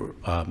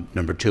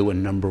 Number two,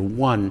 and number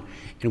one,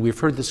 and we've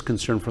heard this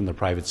concern from the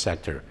private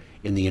sector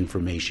in the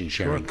information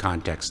sharing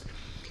context.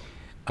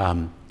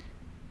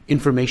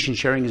 Information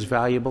sharing is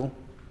valuable,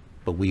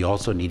 but we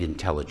also need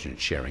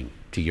intelligence sharing,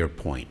 to your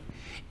point.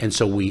 And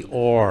so we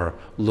are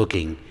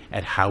looking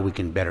at how we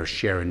can better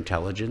share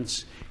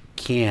intelligence.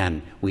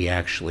 Can we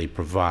actually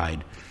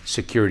provide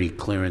security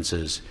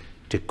clearances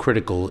to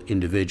critical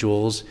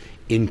individuals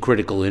in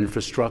critical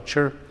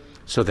infrastructure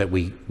so that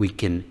we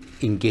can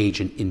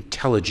engage in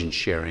intelligence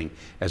sharing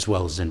as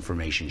well as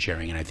information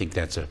sharing? And I think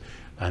that's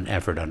an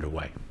effort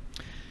underway.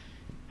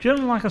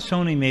 General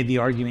Nakasone made the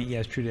argument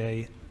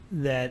yesterday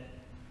that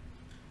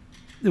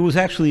there was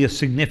actually a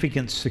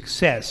significant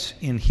success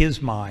in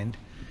his mind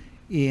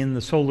in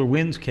the Solar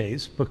Winds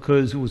case,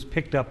 because it was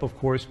picked up, of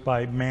course,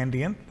 by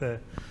Mandiant,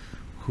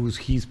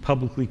 he's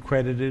publicly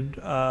credited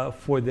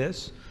for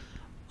this.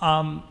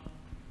 So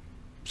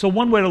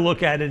one way to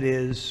look at it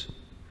is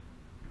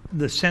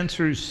the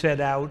sensors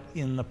set out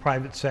in the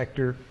private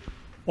sector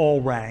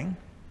all rang,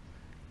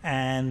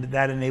 and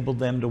that enabled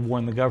them to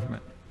warn the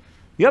government.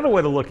 The other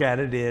way to look at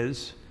it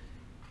is,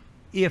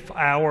 if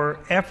our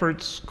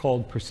efforts,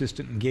 called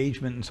persistent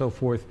engagement and so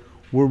forth,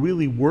 were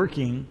really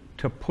working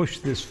to push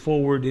this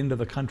forward into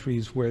the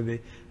countries where the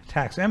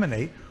attacks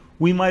emanate,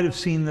 we might have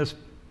seen this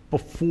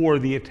before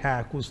the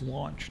attack was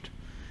launched.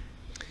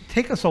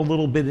 Take us a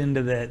little bit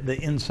into the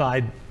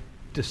inside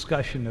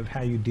discussion of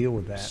how you deal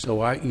with that.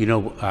 So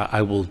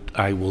I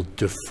will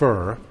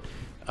defer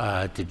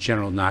to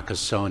General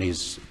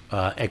Nakasone's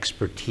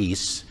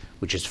expertise,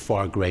 which is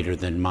far greater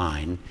than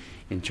mine,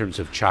 in terms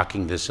of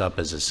chalking this up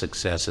as a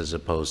success as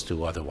opposed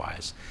to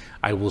otherwise.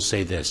 I will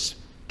say this: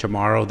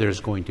 tomorrow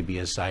there's going to be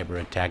a cyber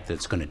attack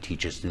that's going to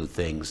teach us new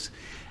things,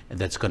 and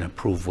that's going to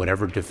prove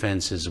whatever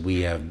defenses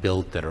we have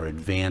built that are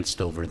advanced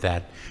over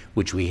that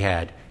which we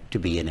had to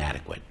be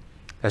inadequate.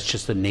 That's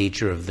just the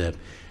nature of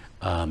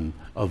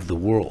the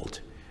world.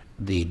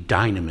 The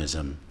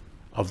dynamism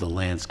of the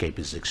landscape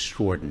is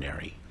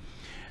extraordinary.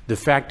 The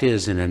fact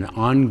is, in an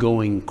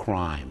ongoing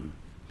crime,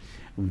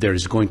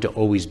 there's going to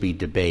always be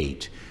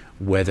debate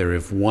whether,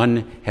 if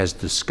one has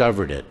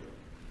discovered it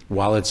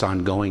while it's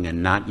ongoing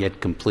and not yet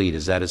complete,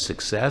 is that a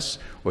success,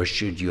 or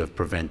should you have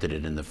prevented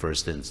it in the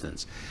first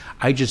instance?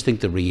 I just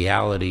think the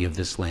reality of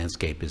this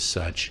landscape is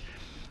such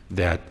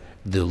that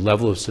the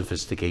level of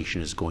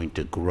sophistication is going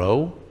to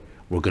grow.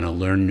 We're going to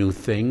learn new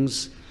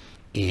things,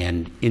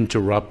 and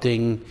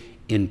interrupting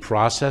in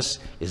process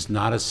is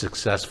not as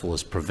successful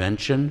as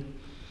prevention,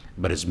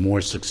 but is more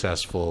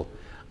successful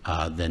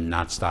than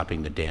not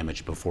stopping the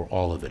damage before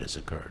all of it has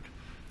occurred.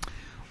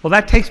 Well,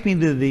 that takes me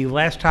to the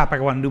last topic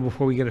I want to do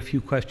before we get a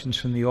few questions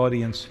from the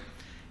audience,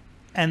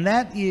 and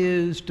that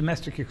is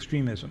domestic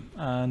extremism,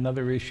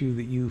 another issue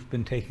that you've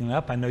been taking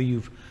up. I know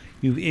you've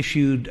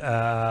issued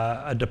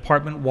a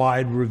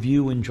department-wide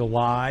review in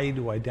July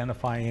to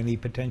identify any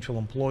potential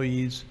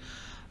employees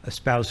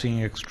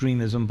espousing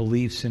extremism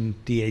beliefs in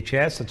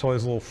DHS. It's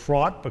always a little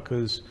fraught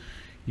because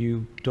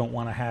you don't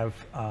want to have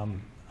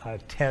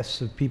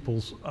tests of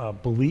people's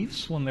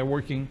beliefs when they're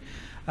working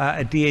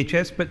at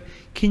DHS, but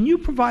can you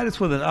provide us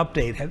with an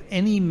update? Have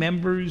any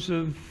members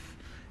of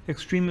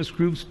extremist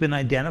groups been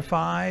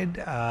identified?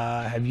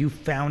 Have you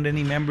found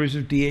any members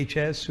of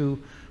DHS who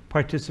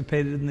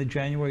participated in the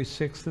January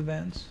 6th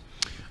events?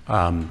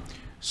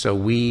 So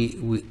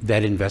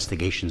that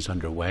investigation is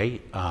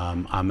underway.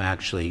 I'm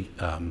actually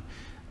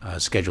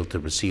scheduled to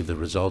receive the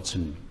results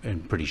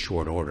in pretty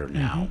short order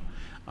now.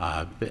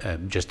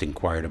 Just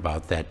inquired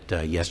about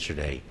that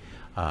yesterday,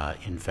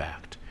 in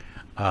fact.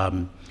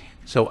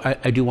 So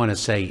I do want to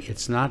say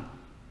it's not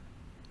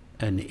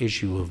an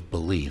issue of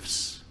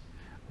beliefs.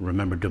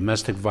 Remember,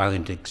 domestic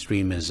violent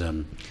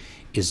extremism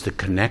is the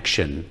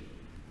connection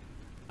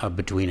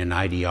between an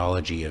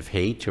ideology of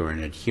hate or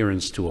an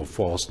adherence to a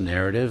false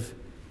narrative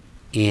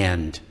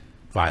and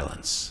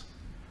violence.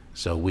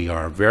 So we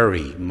are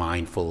very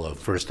mindful of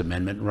First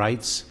Amendment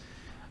rights,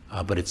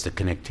 but it's the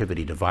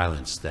connectivity to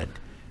violence that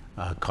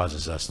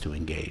causes us to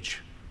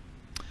engage.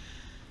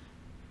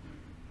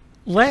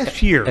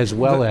 Last year. As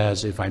well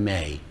as, if I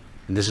may,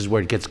 and this is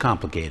where it gets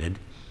complicated,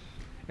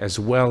 as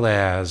well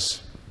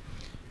as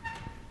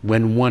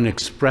when one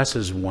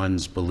expresses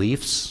one's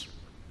beliefs,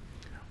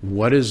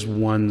 what is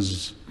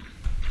one's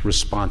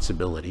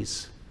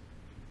responsibilities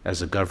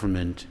as a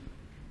government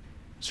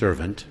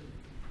servant,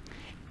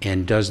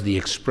 and does the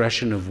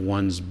expression of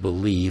one's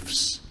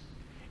beliefs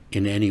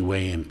in any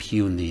way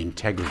impugn the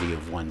integrity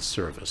of one's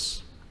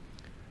service?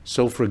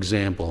 So, for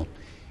example,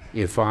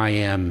 if I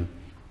am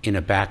in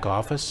a back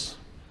office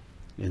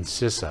in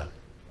CISA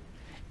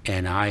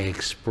and I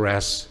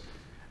express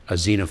a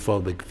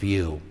xenophobic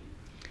view,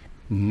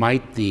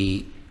 might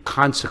the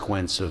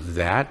consequence of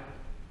that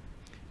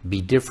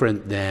be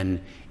different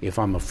than if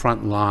I'm a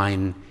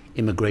frontline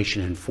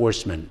immigration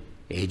enforcement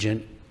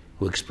agent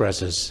who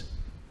expresses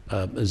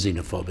a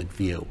xenophobic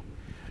view?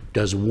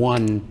 Does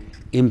one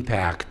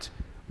impact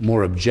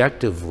more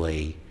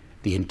objectively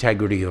the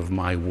integrity of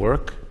my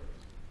work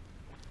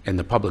and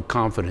the public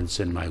confidence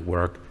in my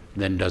work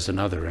than does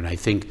another? And I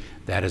think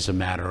that is a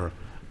matter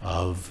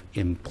of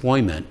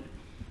employment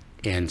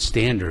and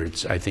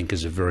standards, I think,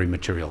 is a very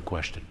material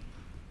question.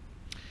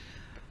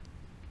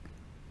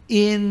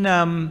 In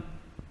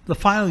the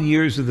final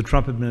years of the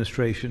Trump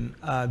administration,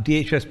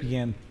 DHS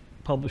began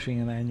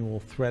publishing an annual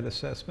threat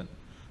assessment.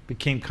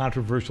 Became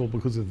controversial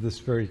because of this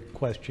very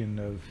question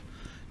of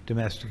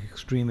domestic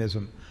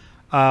extremism.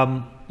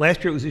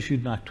 Last year it was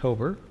issued in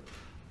October.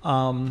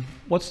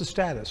 What's the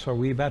status? Are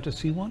we about to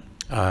see one?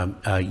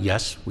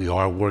 Yes, we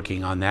are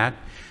working on that.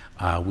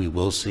 We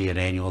will see an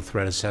annual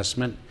threat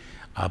assessment,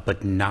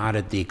 but not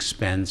at the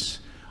expense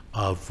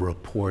of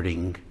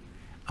reporting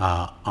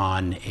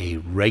on a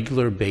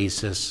regular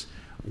basis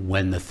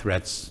when the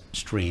threat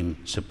stream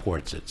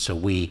supports it. So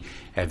we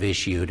have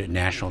issued a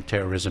National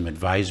Terrorism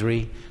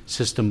Advisory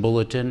System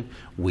Bulletin.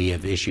 We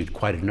have issued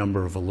quite a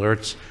number of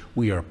alerts.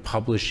 We are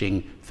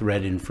publishing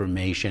threat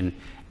information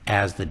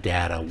as the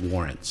data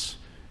warrants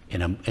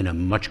in a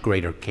much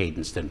greater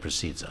cadence than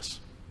precedes us.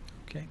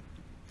 Okay.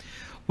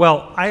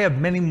 Well, I have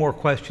many more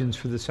questions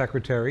for the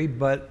Secretary,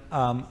 but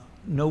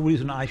no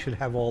reason I should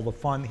have all the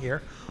fun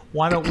here.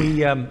 Why don't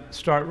we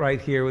start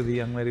right here with the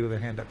young lady with her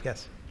hand up?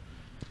 Yes.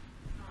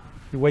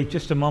 You wait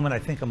just a moment. I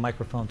think a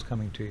microphone's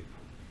coming to you.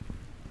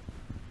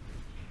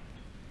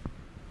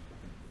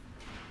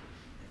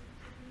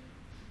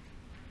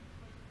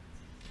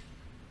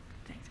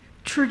 Thanks.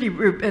 Trudy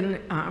Rubin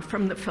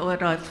from the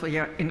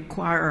Philadelphia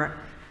Inquirer.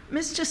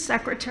 Mr.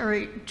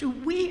 Secretary, do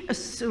we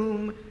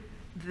assume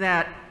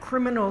that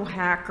criminal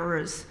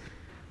hackers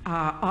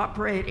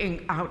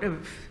operating out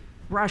of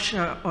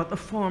Russia or the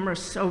former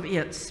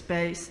Soviet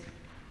space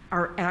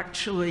are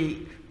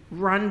actually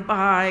run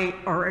by,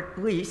 or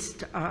at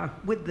least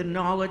with the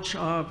knowledge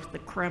of, the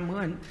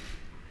Kremlin?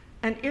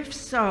 And if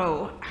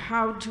so,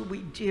 how do we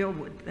deal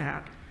with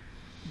that?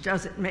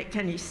 Does it make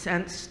any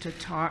sense to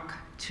talk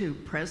to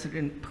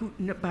President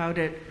Putin about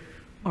it,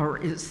 or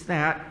is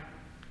that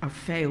a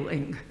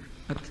failing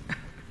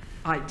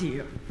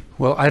idea?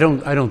 Well, I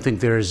don't think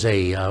there's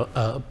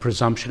a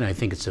presumption. I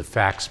think it's a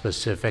fact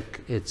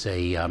specific. It's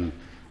a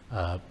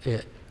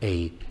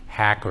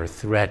hack or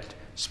threat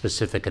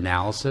specific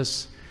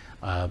analysis.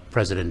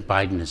 President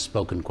Biden has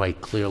spoken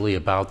quite clearly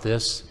about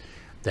this,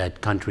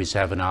 that countries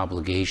have an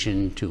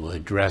obligation to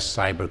address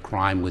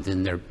cybercrime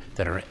within their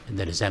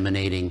that is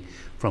emanating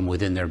from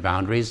within their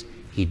boundaries.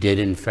 He did,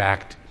 in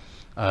fact,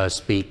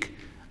 speak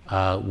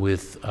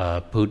with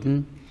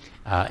Putin,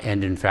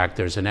 and in fact,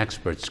 there's an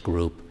experts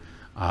group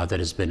that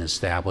has been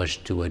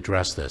established to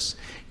address this.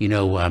 You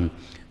know,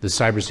 the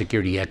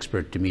cybersecurity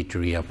expert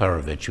Dmitry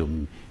Yaparovich,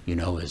 whom you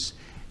know is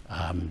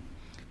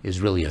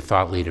really a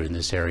thought leader in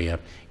this area.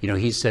 You know,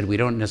 he said we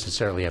don't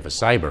necessarily have a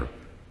cyber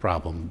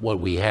problem. What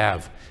we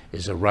have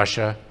is a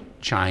Russia,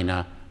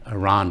 China,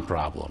 Iran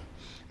problem.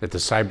 That the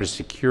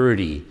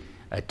cybersecurity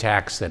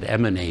attacks that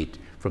emanate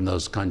from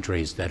those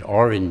countries that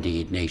are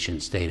indeed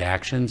nation-state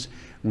actions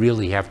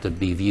really have to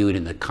be viewed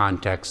in the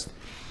context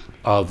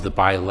of the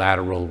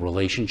bilateral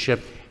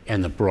relationship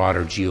and the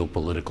broader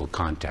geopolitical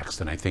context.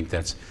 And I think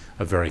that's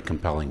a very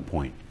compelling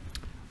point.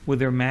 With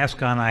her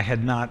mask on, I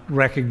had not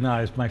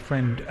recognized my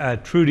friend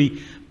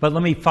Trudy, but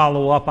let me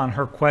follow up on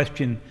her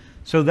question.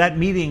 So that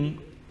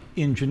meeting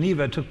in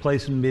Geneva took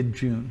place in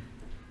mid-June.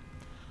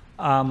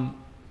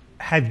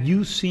 Have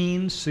you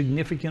seen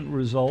significant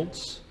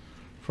results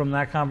from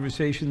that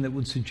conversation that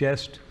would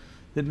suggest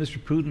that Mr.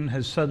 Putin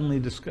has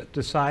suddenly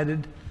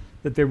decided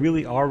that there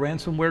really are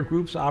ransomware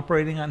groups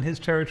operating on his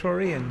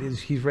territory and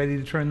he's ready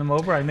to turn them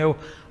over? I know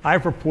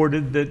I've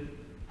reported that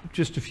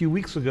just a few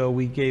weeks ago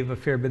we gave a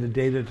fair bit of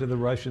data to the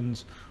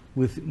Russians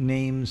with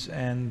names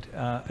and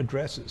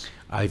addresses.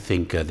 I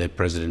think that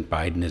President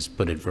Biden has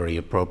put it very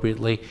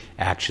appropriately.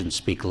 Actions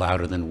speak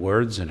louder than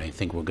words, and I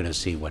think we're going to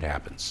see what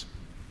happens.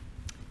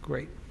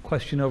 Great.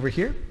 Question over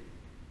here.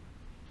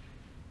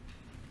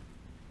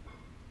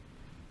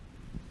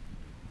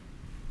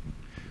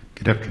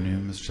 Good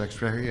afternoon, Mr.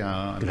 Secretary.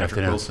 I'm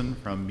Patrick Wilson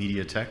from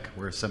MediaTek.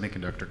 We're a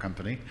semiconductor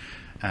company,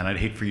 and I'd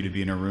hate for you to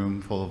be in a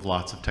room full of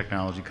lots of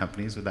technology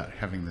companies without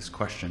having this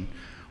question.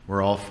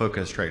 we're all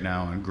focused right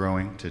now on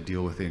growing to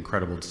deal with the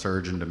incredible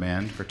surge in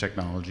demand for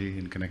technology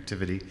and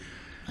connectivity.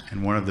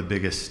 And one of the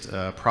biggest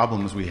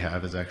problems we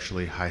have is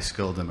actually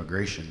high-skilled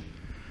immigration.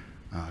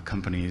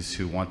 Companies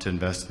who want to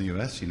invest in the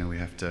U.S., we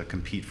have to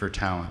compete for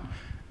talent.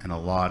 And a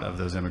lot of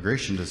those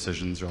immigration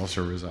decisions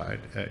also reside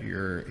at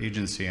your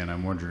agency. And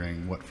I'm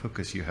wondering what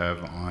focus you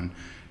have on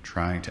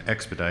trying to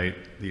expedite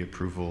the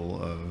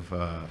approval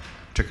of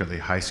particularly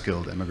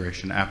high-skilled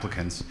immigration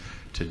applicants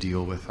to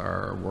deal with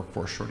our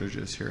workforce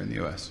shortages here in the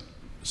U.S.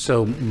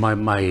 So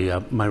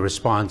my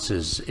response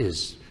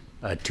is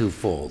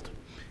twofold.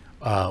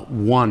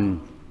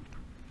 One,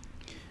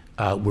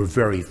 we're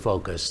very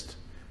focused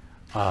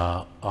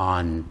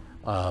on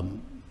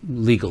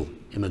legal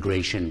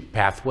immigration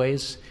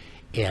pathways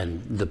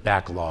and the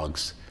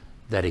backlogs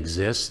that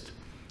exist.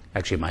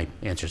 Actually, my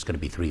answer is going to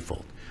be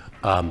threefold.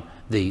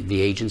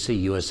 The agency,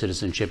 U.S.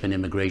 Citizenship and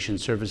Immigration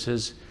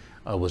Services,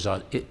 was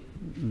on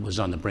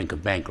the brink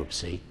of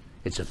bankruptcy.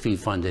 It's a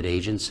fee-funded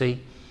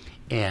agency,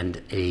 and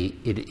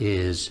it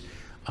is,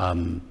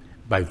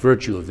 by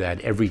virtue of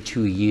that, every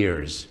 2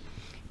 years,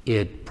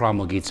 it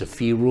promulgates a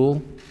fee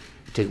rule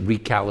to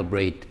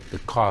recalibrate the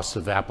costs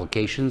of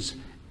applications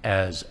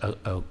as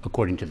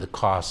according to the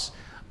costs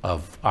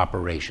of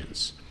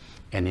operations.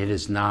 And it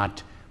has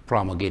not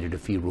promulgated a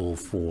fee rule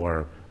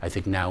for, I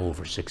think, now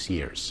over 6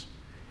 years.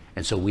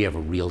 And so we have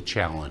a real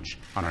challenge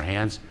on our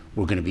hands.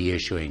 We're going to be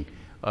issuing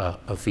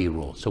a fee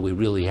rule. So we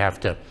really have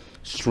to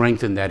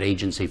strengthen that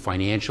agency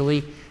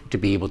financially to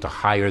be able to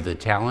hire the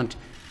talent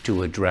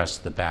to address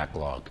the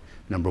backlog,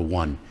 number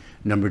one.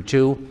 Number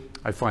two,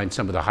 I find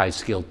some of the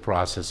high-skilled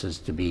processes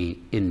to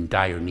be in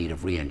dire need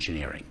of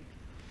re-engineering.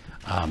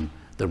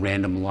 The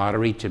random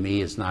lottery, to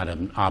me, is not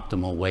an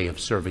optimal way of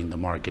serving the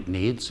market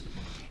needs.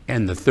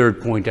 And the third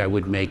point I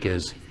would make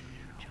is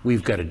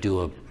we've got to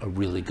do a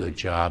really good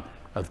job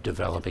of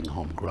developing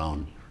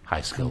homegrown,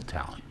 high-skilled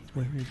talent.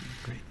 Where is it?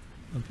 Great.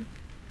 Okay.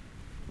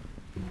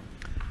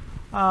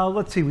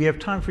 Let's see, we have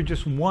time for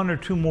just one or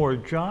two more.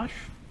 Josh?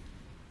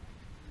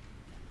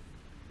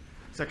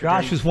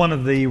 Secretary. Josh is one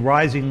of the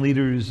rising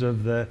leaders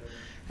of the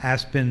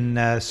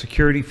Aspen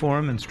Security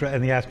Forum and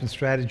the Aspen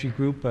Strategy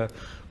Group, a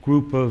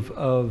group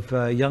of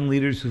young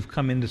leaders who've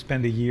come in to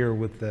spend a year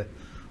with the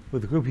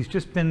group. He's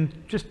just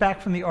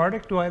back from the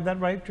Arctic. Do I have that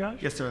right, Josh?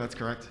 Yes, sir, that's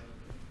correct.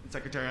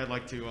 Secretary, I'd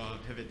like to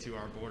pivot to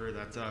our border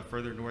that's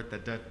further north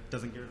that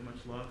doesn't get as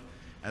much love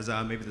as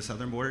maybe the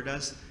southern border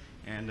does.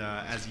 And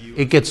as you...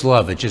 It gets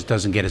love, it just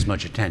doesn't get as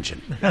much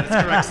attention. That is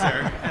correct,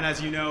 sir. And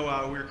as you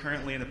know, we're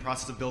currently in the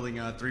process of building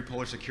 3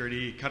 polar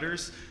security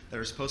cutters that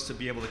are supposed to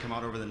be able to come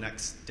out over the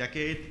next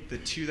decade. The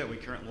 3 that we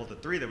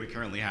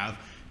currently have,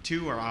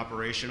 2 are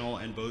operational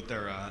and both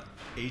are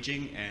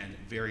aging and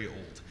very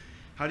old.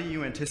 How do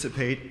you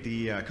anticipate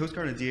the Coast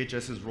Guard and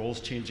DHS's roles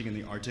changing in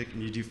the Arctic,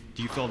 and do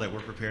you feel that we're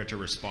prepared to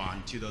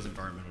respond to those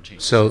environmental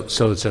changes?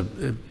 So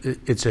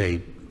it's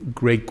a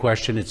great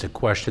question. It's a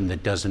question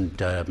that doesn't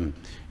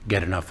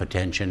get enough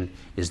attention,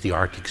 is the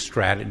Arctic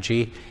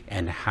strategy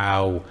and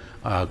how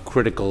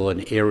critical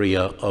an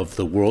area of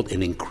the world,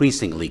 an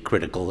increasingly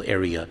critical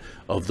area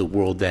of the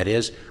world that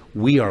is.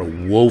 We are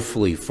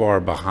woefully far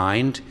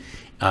behind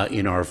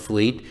in our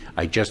fleet.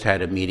 I just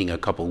had a meeting a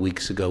couple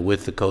weeks ago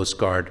with the Coast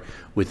Guard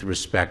with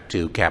respect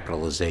to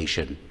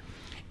capitalization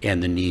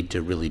and the need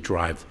to really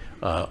drive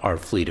our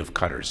fleet of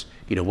cutters.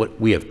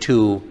 We have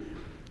 2,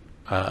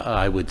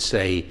 I would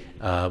say,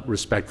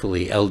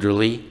 respectfully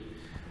elderly,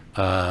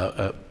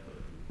 and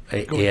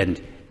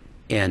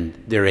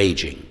they're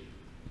aging.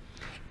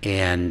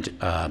 And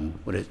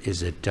what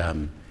is it?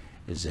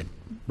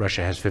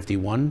 Russia has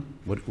 51?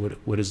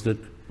 What is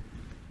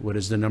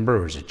the number?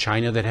 Or is it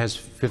China that has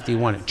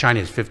 51?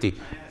 China has 50.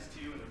 China has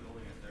 2 and they're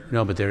building a third.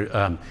 No,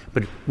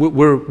 but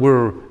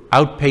we're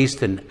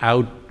outpaced and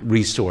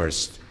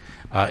out-resourced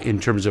in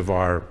terms of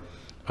our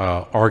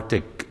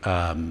Arctic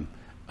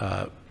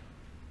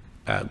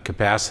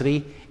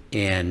capacity,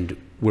 and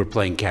we're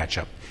playing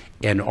catch-up.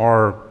 And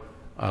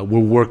we're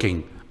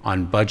working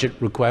on budget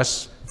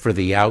requests for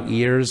the out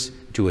years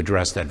to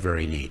address that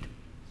very need.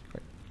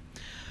 Great.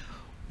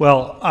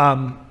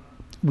 Well,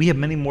 we have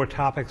many more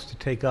topics to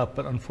take up,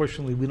 but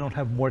unfortunately we don't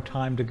have more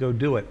time to go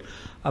do it.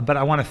 But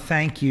I want to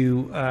thank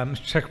you,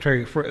 Mr.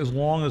 Secretary, for as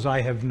long as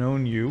I have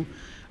known you.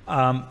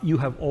 You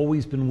have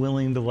always been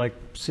willing to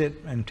sit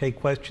and take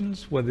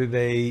questions, whether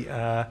they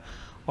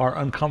are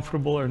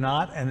uncomfortable or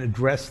not, and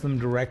address them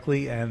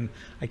directly. And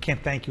I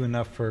can't thank you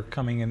enough for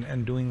coming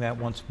and doing that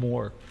once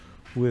more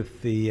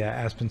with the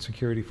Aspen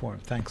Security Forum.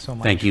 Thanks so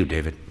much. Thank you,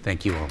 David.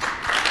 Thank you all.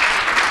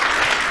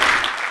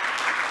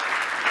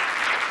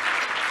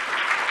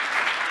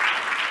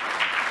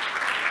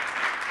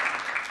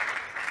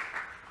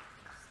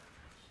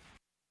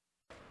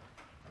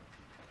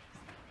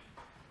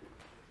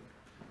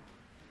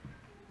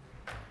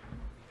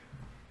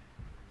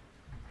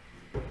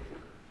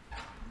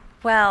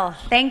 Well,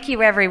 thank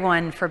you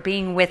everyone for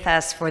being with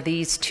us for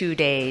these 2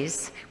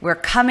 days. We're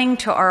coming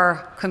to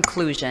our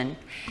conclusion,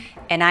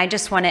 and I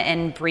just want to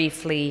end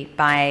briefly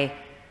by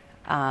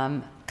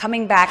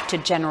Coming back to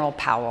General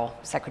Powell,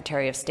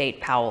 Secretary of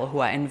State Powell, who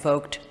I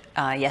invoked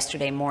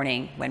yesterday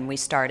morning when we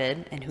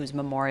started and whose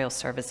memorial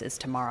service is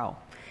tomorrow.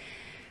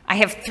 I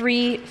have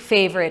 3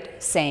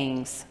 favorite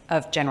sayings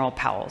of General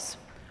Powell's.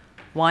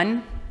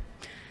 1,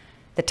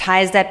 the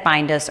ties that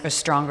bind us are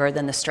stronger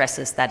than the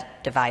stresses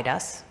that divide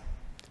us.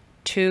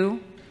 2,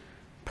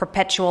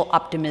 perpetual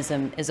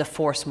optimism is a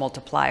force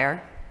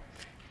multiplier.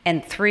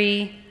 And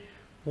 3,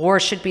 war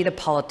should be the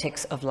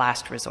politics of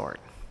last resort.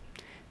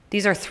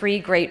 These are 3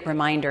 great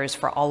reminders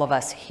for all of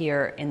us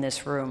here in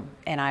this room,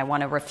 and I want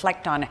to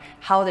reflect on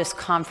how this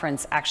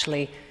conference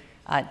actually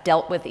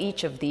dealt with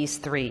each of these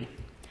 3.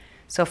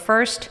 So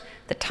first,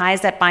 the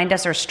ties that bind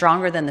us are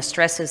stronger than the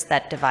stresses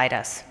that divide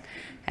us.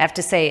 I have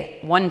to say,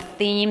 one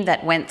theme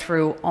that went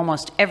through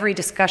almost every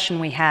discussion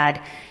we had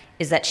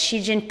is that Xi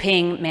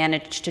Jinping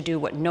managed to do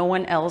what no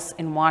one else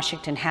in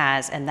Washington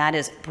has, and that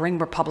is bring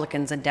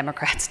Republicans and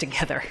Democrats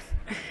together.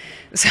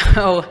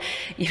 So,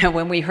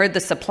 when we heard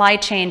the supply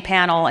chain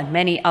panel and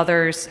many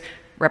others,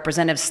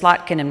 Representatives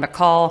Slotkin and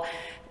McCall,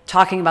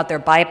 talking about their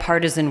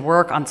bipartisan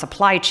work on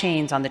supply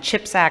chains, on the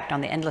CHIPS Act,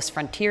 on the Endless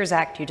Frontiers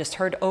Act, you just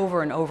heard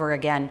over and over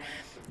again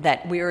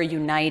that we are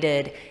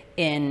united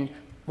in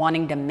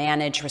wanting to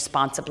manage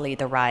responsibly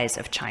the rise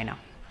of China.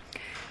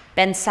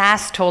 Ben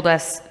Sass told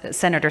us,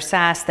 Senator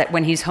Sass, that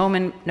when he's home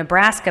in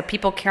Nebraska,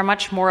 people care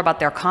much more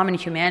about their common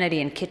humanity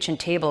and kitchen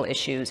table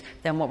issues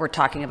than what we're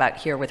talking about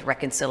here with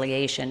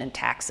reconciliation and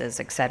taxes,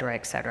 et cetera,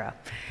 et cetera.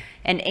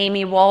 And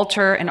Amy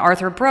Walter and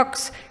Arthur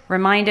Brooks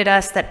reminded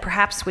us that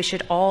perhaps we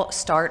should all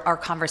start our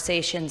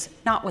conversations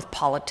not with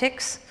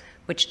politics,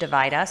 which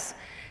divide us,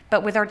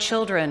 but with our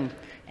children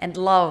and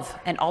love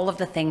and all of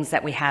the things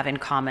that we have in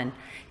common,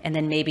 and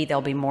then maybe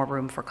there'll be more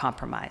room for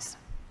compromise.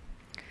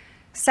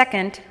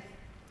 Second,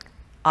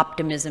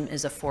 optimism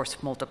is a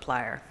force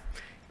multiplier.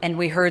 And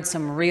we heard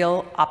some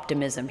real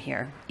optimism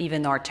here,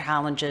 even though our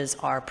challenges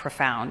are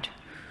profound.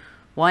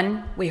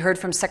 1, we heard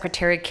from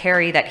Secretary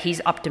Kerry that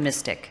he's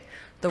optimistic.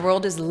 The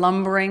world is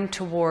lumbering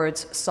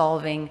towards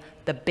solving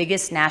the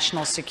biggest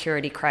national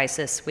security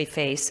crisis we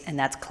face, and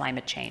that's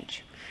climate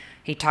change.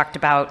 He talked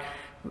about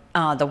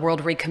the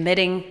world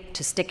recommitting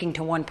to sticking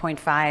to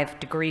 1.5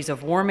 degrees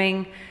of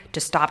warming, to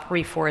stop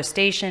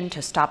reforestation,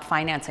 to stop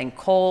financing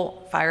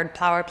coal-fired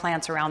power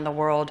plants around the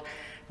world.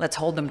 Let's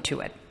hold them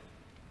to it.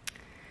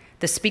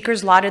 The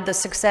speakers lauded the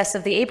success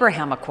of the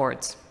Abraham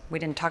Accords. We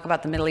didn't talk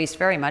about the Middle East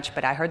very much,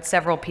 but I heard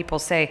several people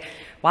say,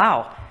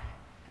 wow,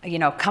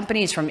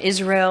 companies from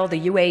Israel,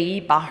 the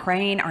UAE,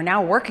 Bahrain are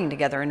now working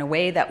together in a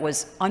way that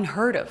was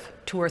unheard of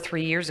 2 or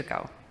 3 years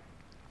ago.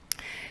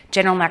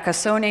 General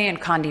Nakasone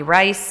and Condi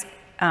Rice,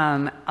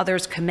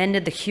 others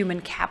commended the human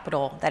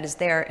capital that is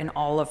there in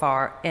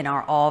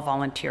our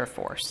all-volunteer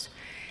force.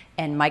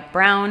 And Mike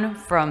Brown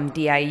from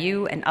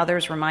DIU and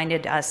others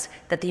reminded us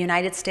that the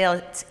United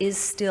States is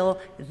still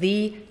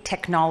the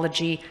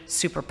technology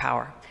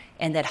superpower,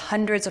 and that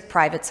hundreds of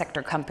private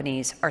sector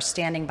companies are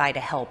standing by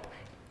to help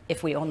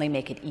if we only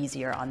make it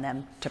easier on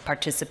them to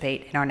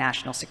participate in our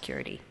national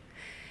security.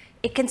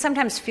 It can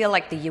sometimes feel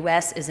like the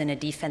US is in a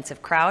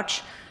defensive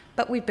crouch,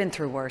 but we've been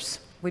through worse.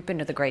 We've been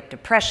to the Great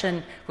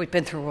Depression, we've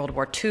been through World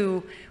War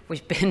II,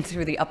 we've been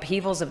through the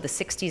upheavals of the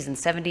 60s and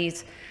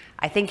 70s.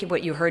 I think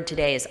what you heard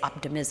today is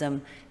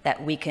optimism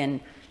that we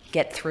can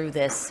get through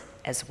this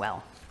as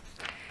well.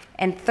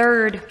 And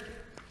third,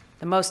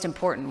 the most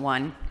important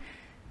one,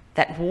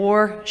 that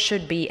war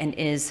should be and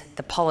is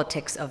the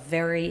politics of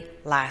very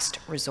last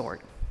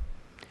resort.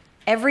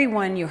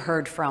 Everyone you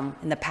heard from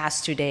in the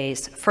past 2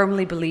 days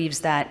firmly believes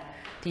that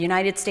the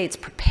United States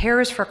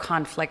prepares for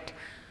conflict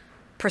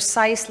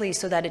precisely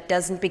so that it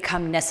doesn't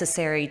become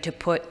necessary to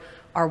put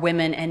our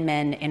women and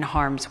men in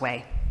harm's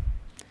way.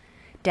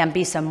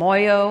 Dambisa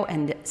Moyo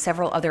and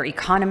several other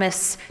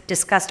economists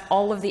discussed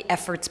all of the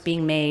efforts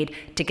being made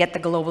to get the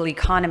global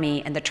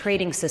economy and the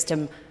trading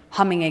system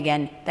humming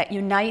again that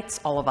unites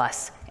all of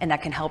us and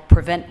that can help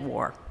prevent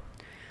war.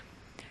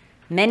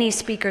 Many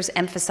speakers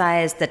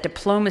emphasized that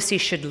diplomacy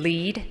should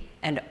lead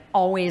and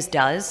always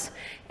does,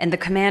 and the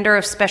commander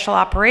of Special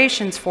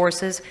Operations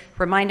Forces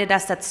reminded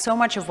us that so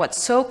much of what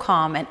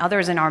SOCOM and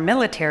others in our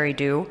military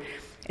do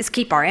is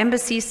keep our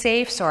embassies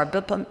safe so our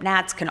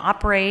diplomats can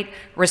operate,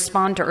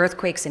 respond to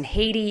earthquakes in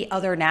Haiti,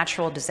 other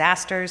natural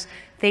disasters,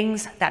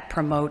 things that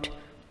promote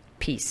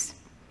peace.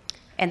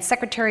 And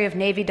Secretary of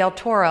Navy Del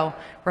Toro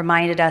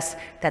reminded us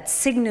that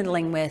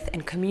signaling with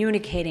and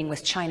communicating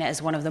with China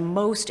is one of the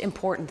most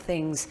important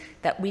things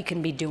that we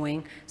can be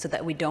doing so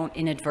that we don't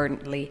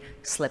inadvertently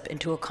slip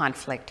into a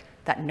conflict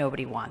that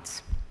nobody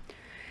wants.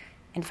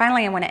 And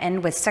finally, I want to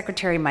end with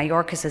Secretary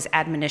Mayorkas'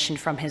 admonition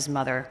from his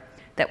mother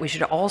that we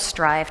should all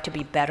strive to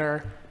be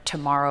better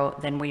tomorrow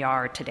than we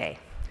are today.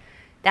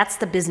 That's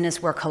the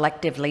business we're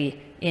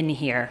collectively in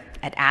here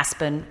at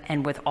Aspen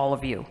and with all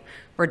of you.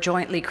 We're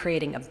jointly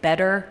creating a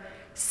better,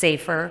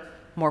 safer,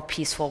 more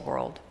peaceful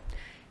world.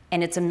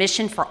 And it's a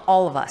mission for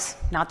all of us,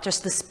 not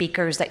just the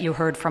speakers that you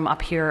heard from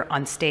up here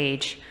on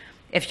stage.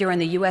 If you're in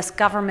the US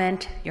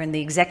government, you're in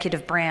the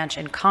executive branch,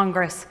 in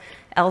Congress,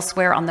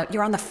 elsewhere,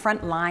 you're on the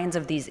front lines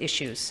of these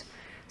issues.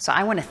 So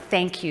I want to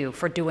thank you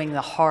for doing the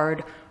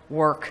hard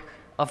work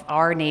of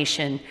our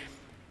nation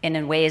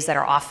in ways that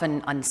are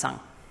often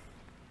unsung.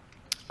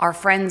 Our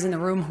friends in the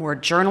room who are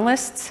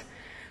journalists,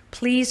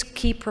 please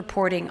keep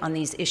reporting on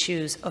these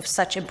issues of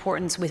such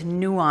importance with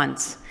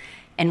nuance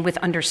and with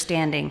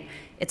understanding.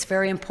 It's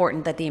very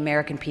important that the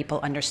American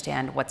people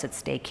understand what's at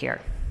stake here.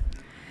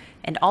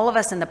 And all of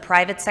us in the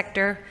private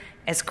sector,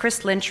 as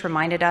Chris Lynch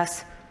reminded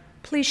us,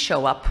 please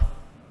show up.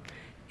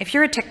 If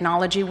you're a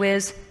technology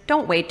whiz,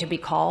 don't wait to be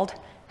called.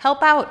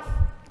 Help out.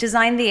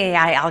 Design the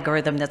AI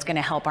algorithm that's going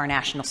to help our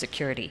national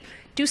security.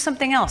 Do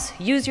something else.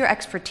 Use your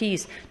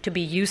expertise to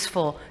be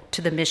useful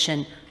to the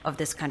mission of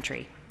this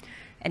country.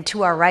 And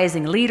to our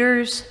rising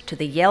leaders, to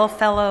the Yale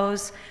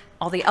Fellows,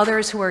 all the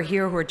others who are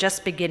here who are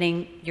just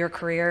beginning your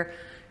career,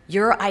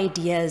 your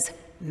ideas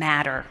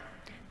matter.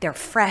 They're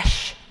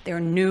fresh, they're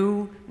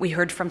new. We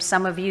heard from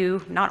some of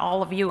you, not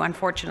all of you,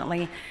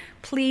 unfortunately.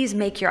 Please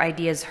make your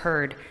ideas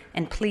heard,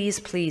 and please,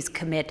 please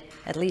commit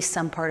at least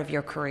some part of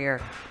your career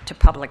to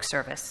public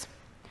service.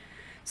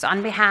 So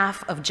on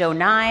behalf of Joe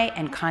Nye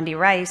and Condi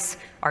Rice,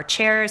 our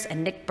chairs,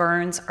 and Nick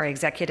Burns, our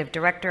executive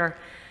director,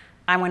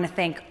 I want to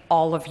thank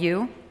all of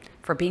you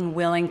for being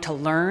willing to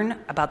learn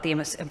about the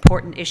most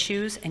important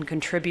issues and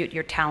contribute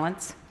your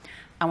talents.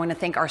 I want to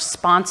thank our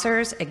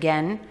sponsors,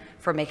 again,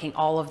 for making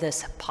all of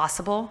this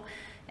possible.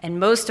 And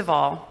most of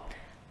all,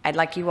 I'd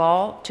like you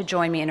all to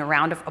join me in a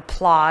round of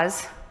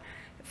applause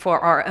for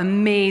our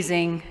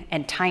amazing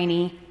and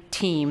tiny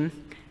team,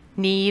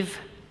 Neve,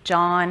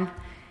 John,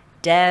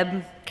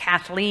 Deb,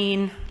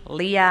 Kathleen,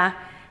 Leah,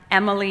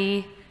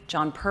 Emily,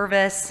 John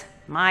Purvis,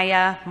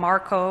 Maya,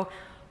 Marco,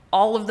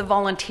 all of the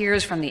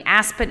volunteers from the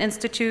Aspen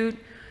Institute,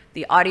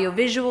 the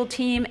audiovisual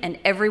team, and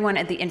everyone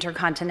at the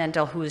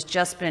Intercontinental who has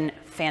just been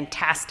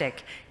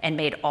fantastic and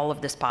made all of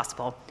this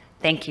possible.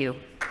 Thank you,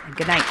 and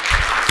good night.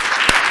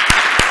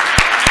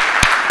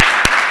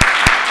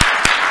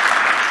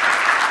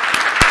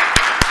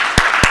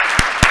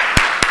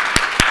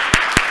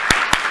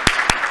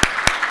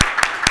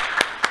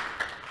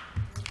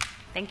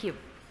 Thank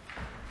you.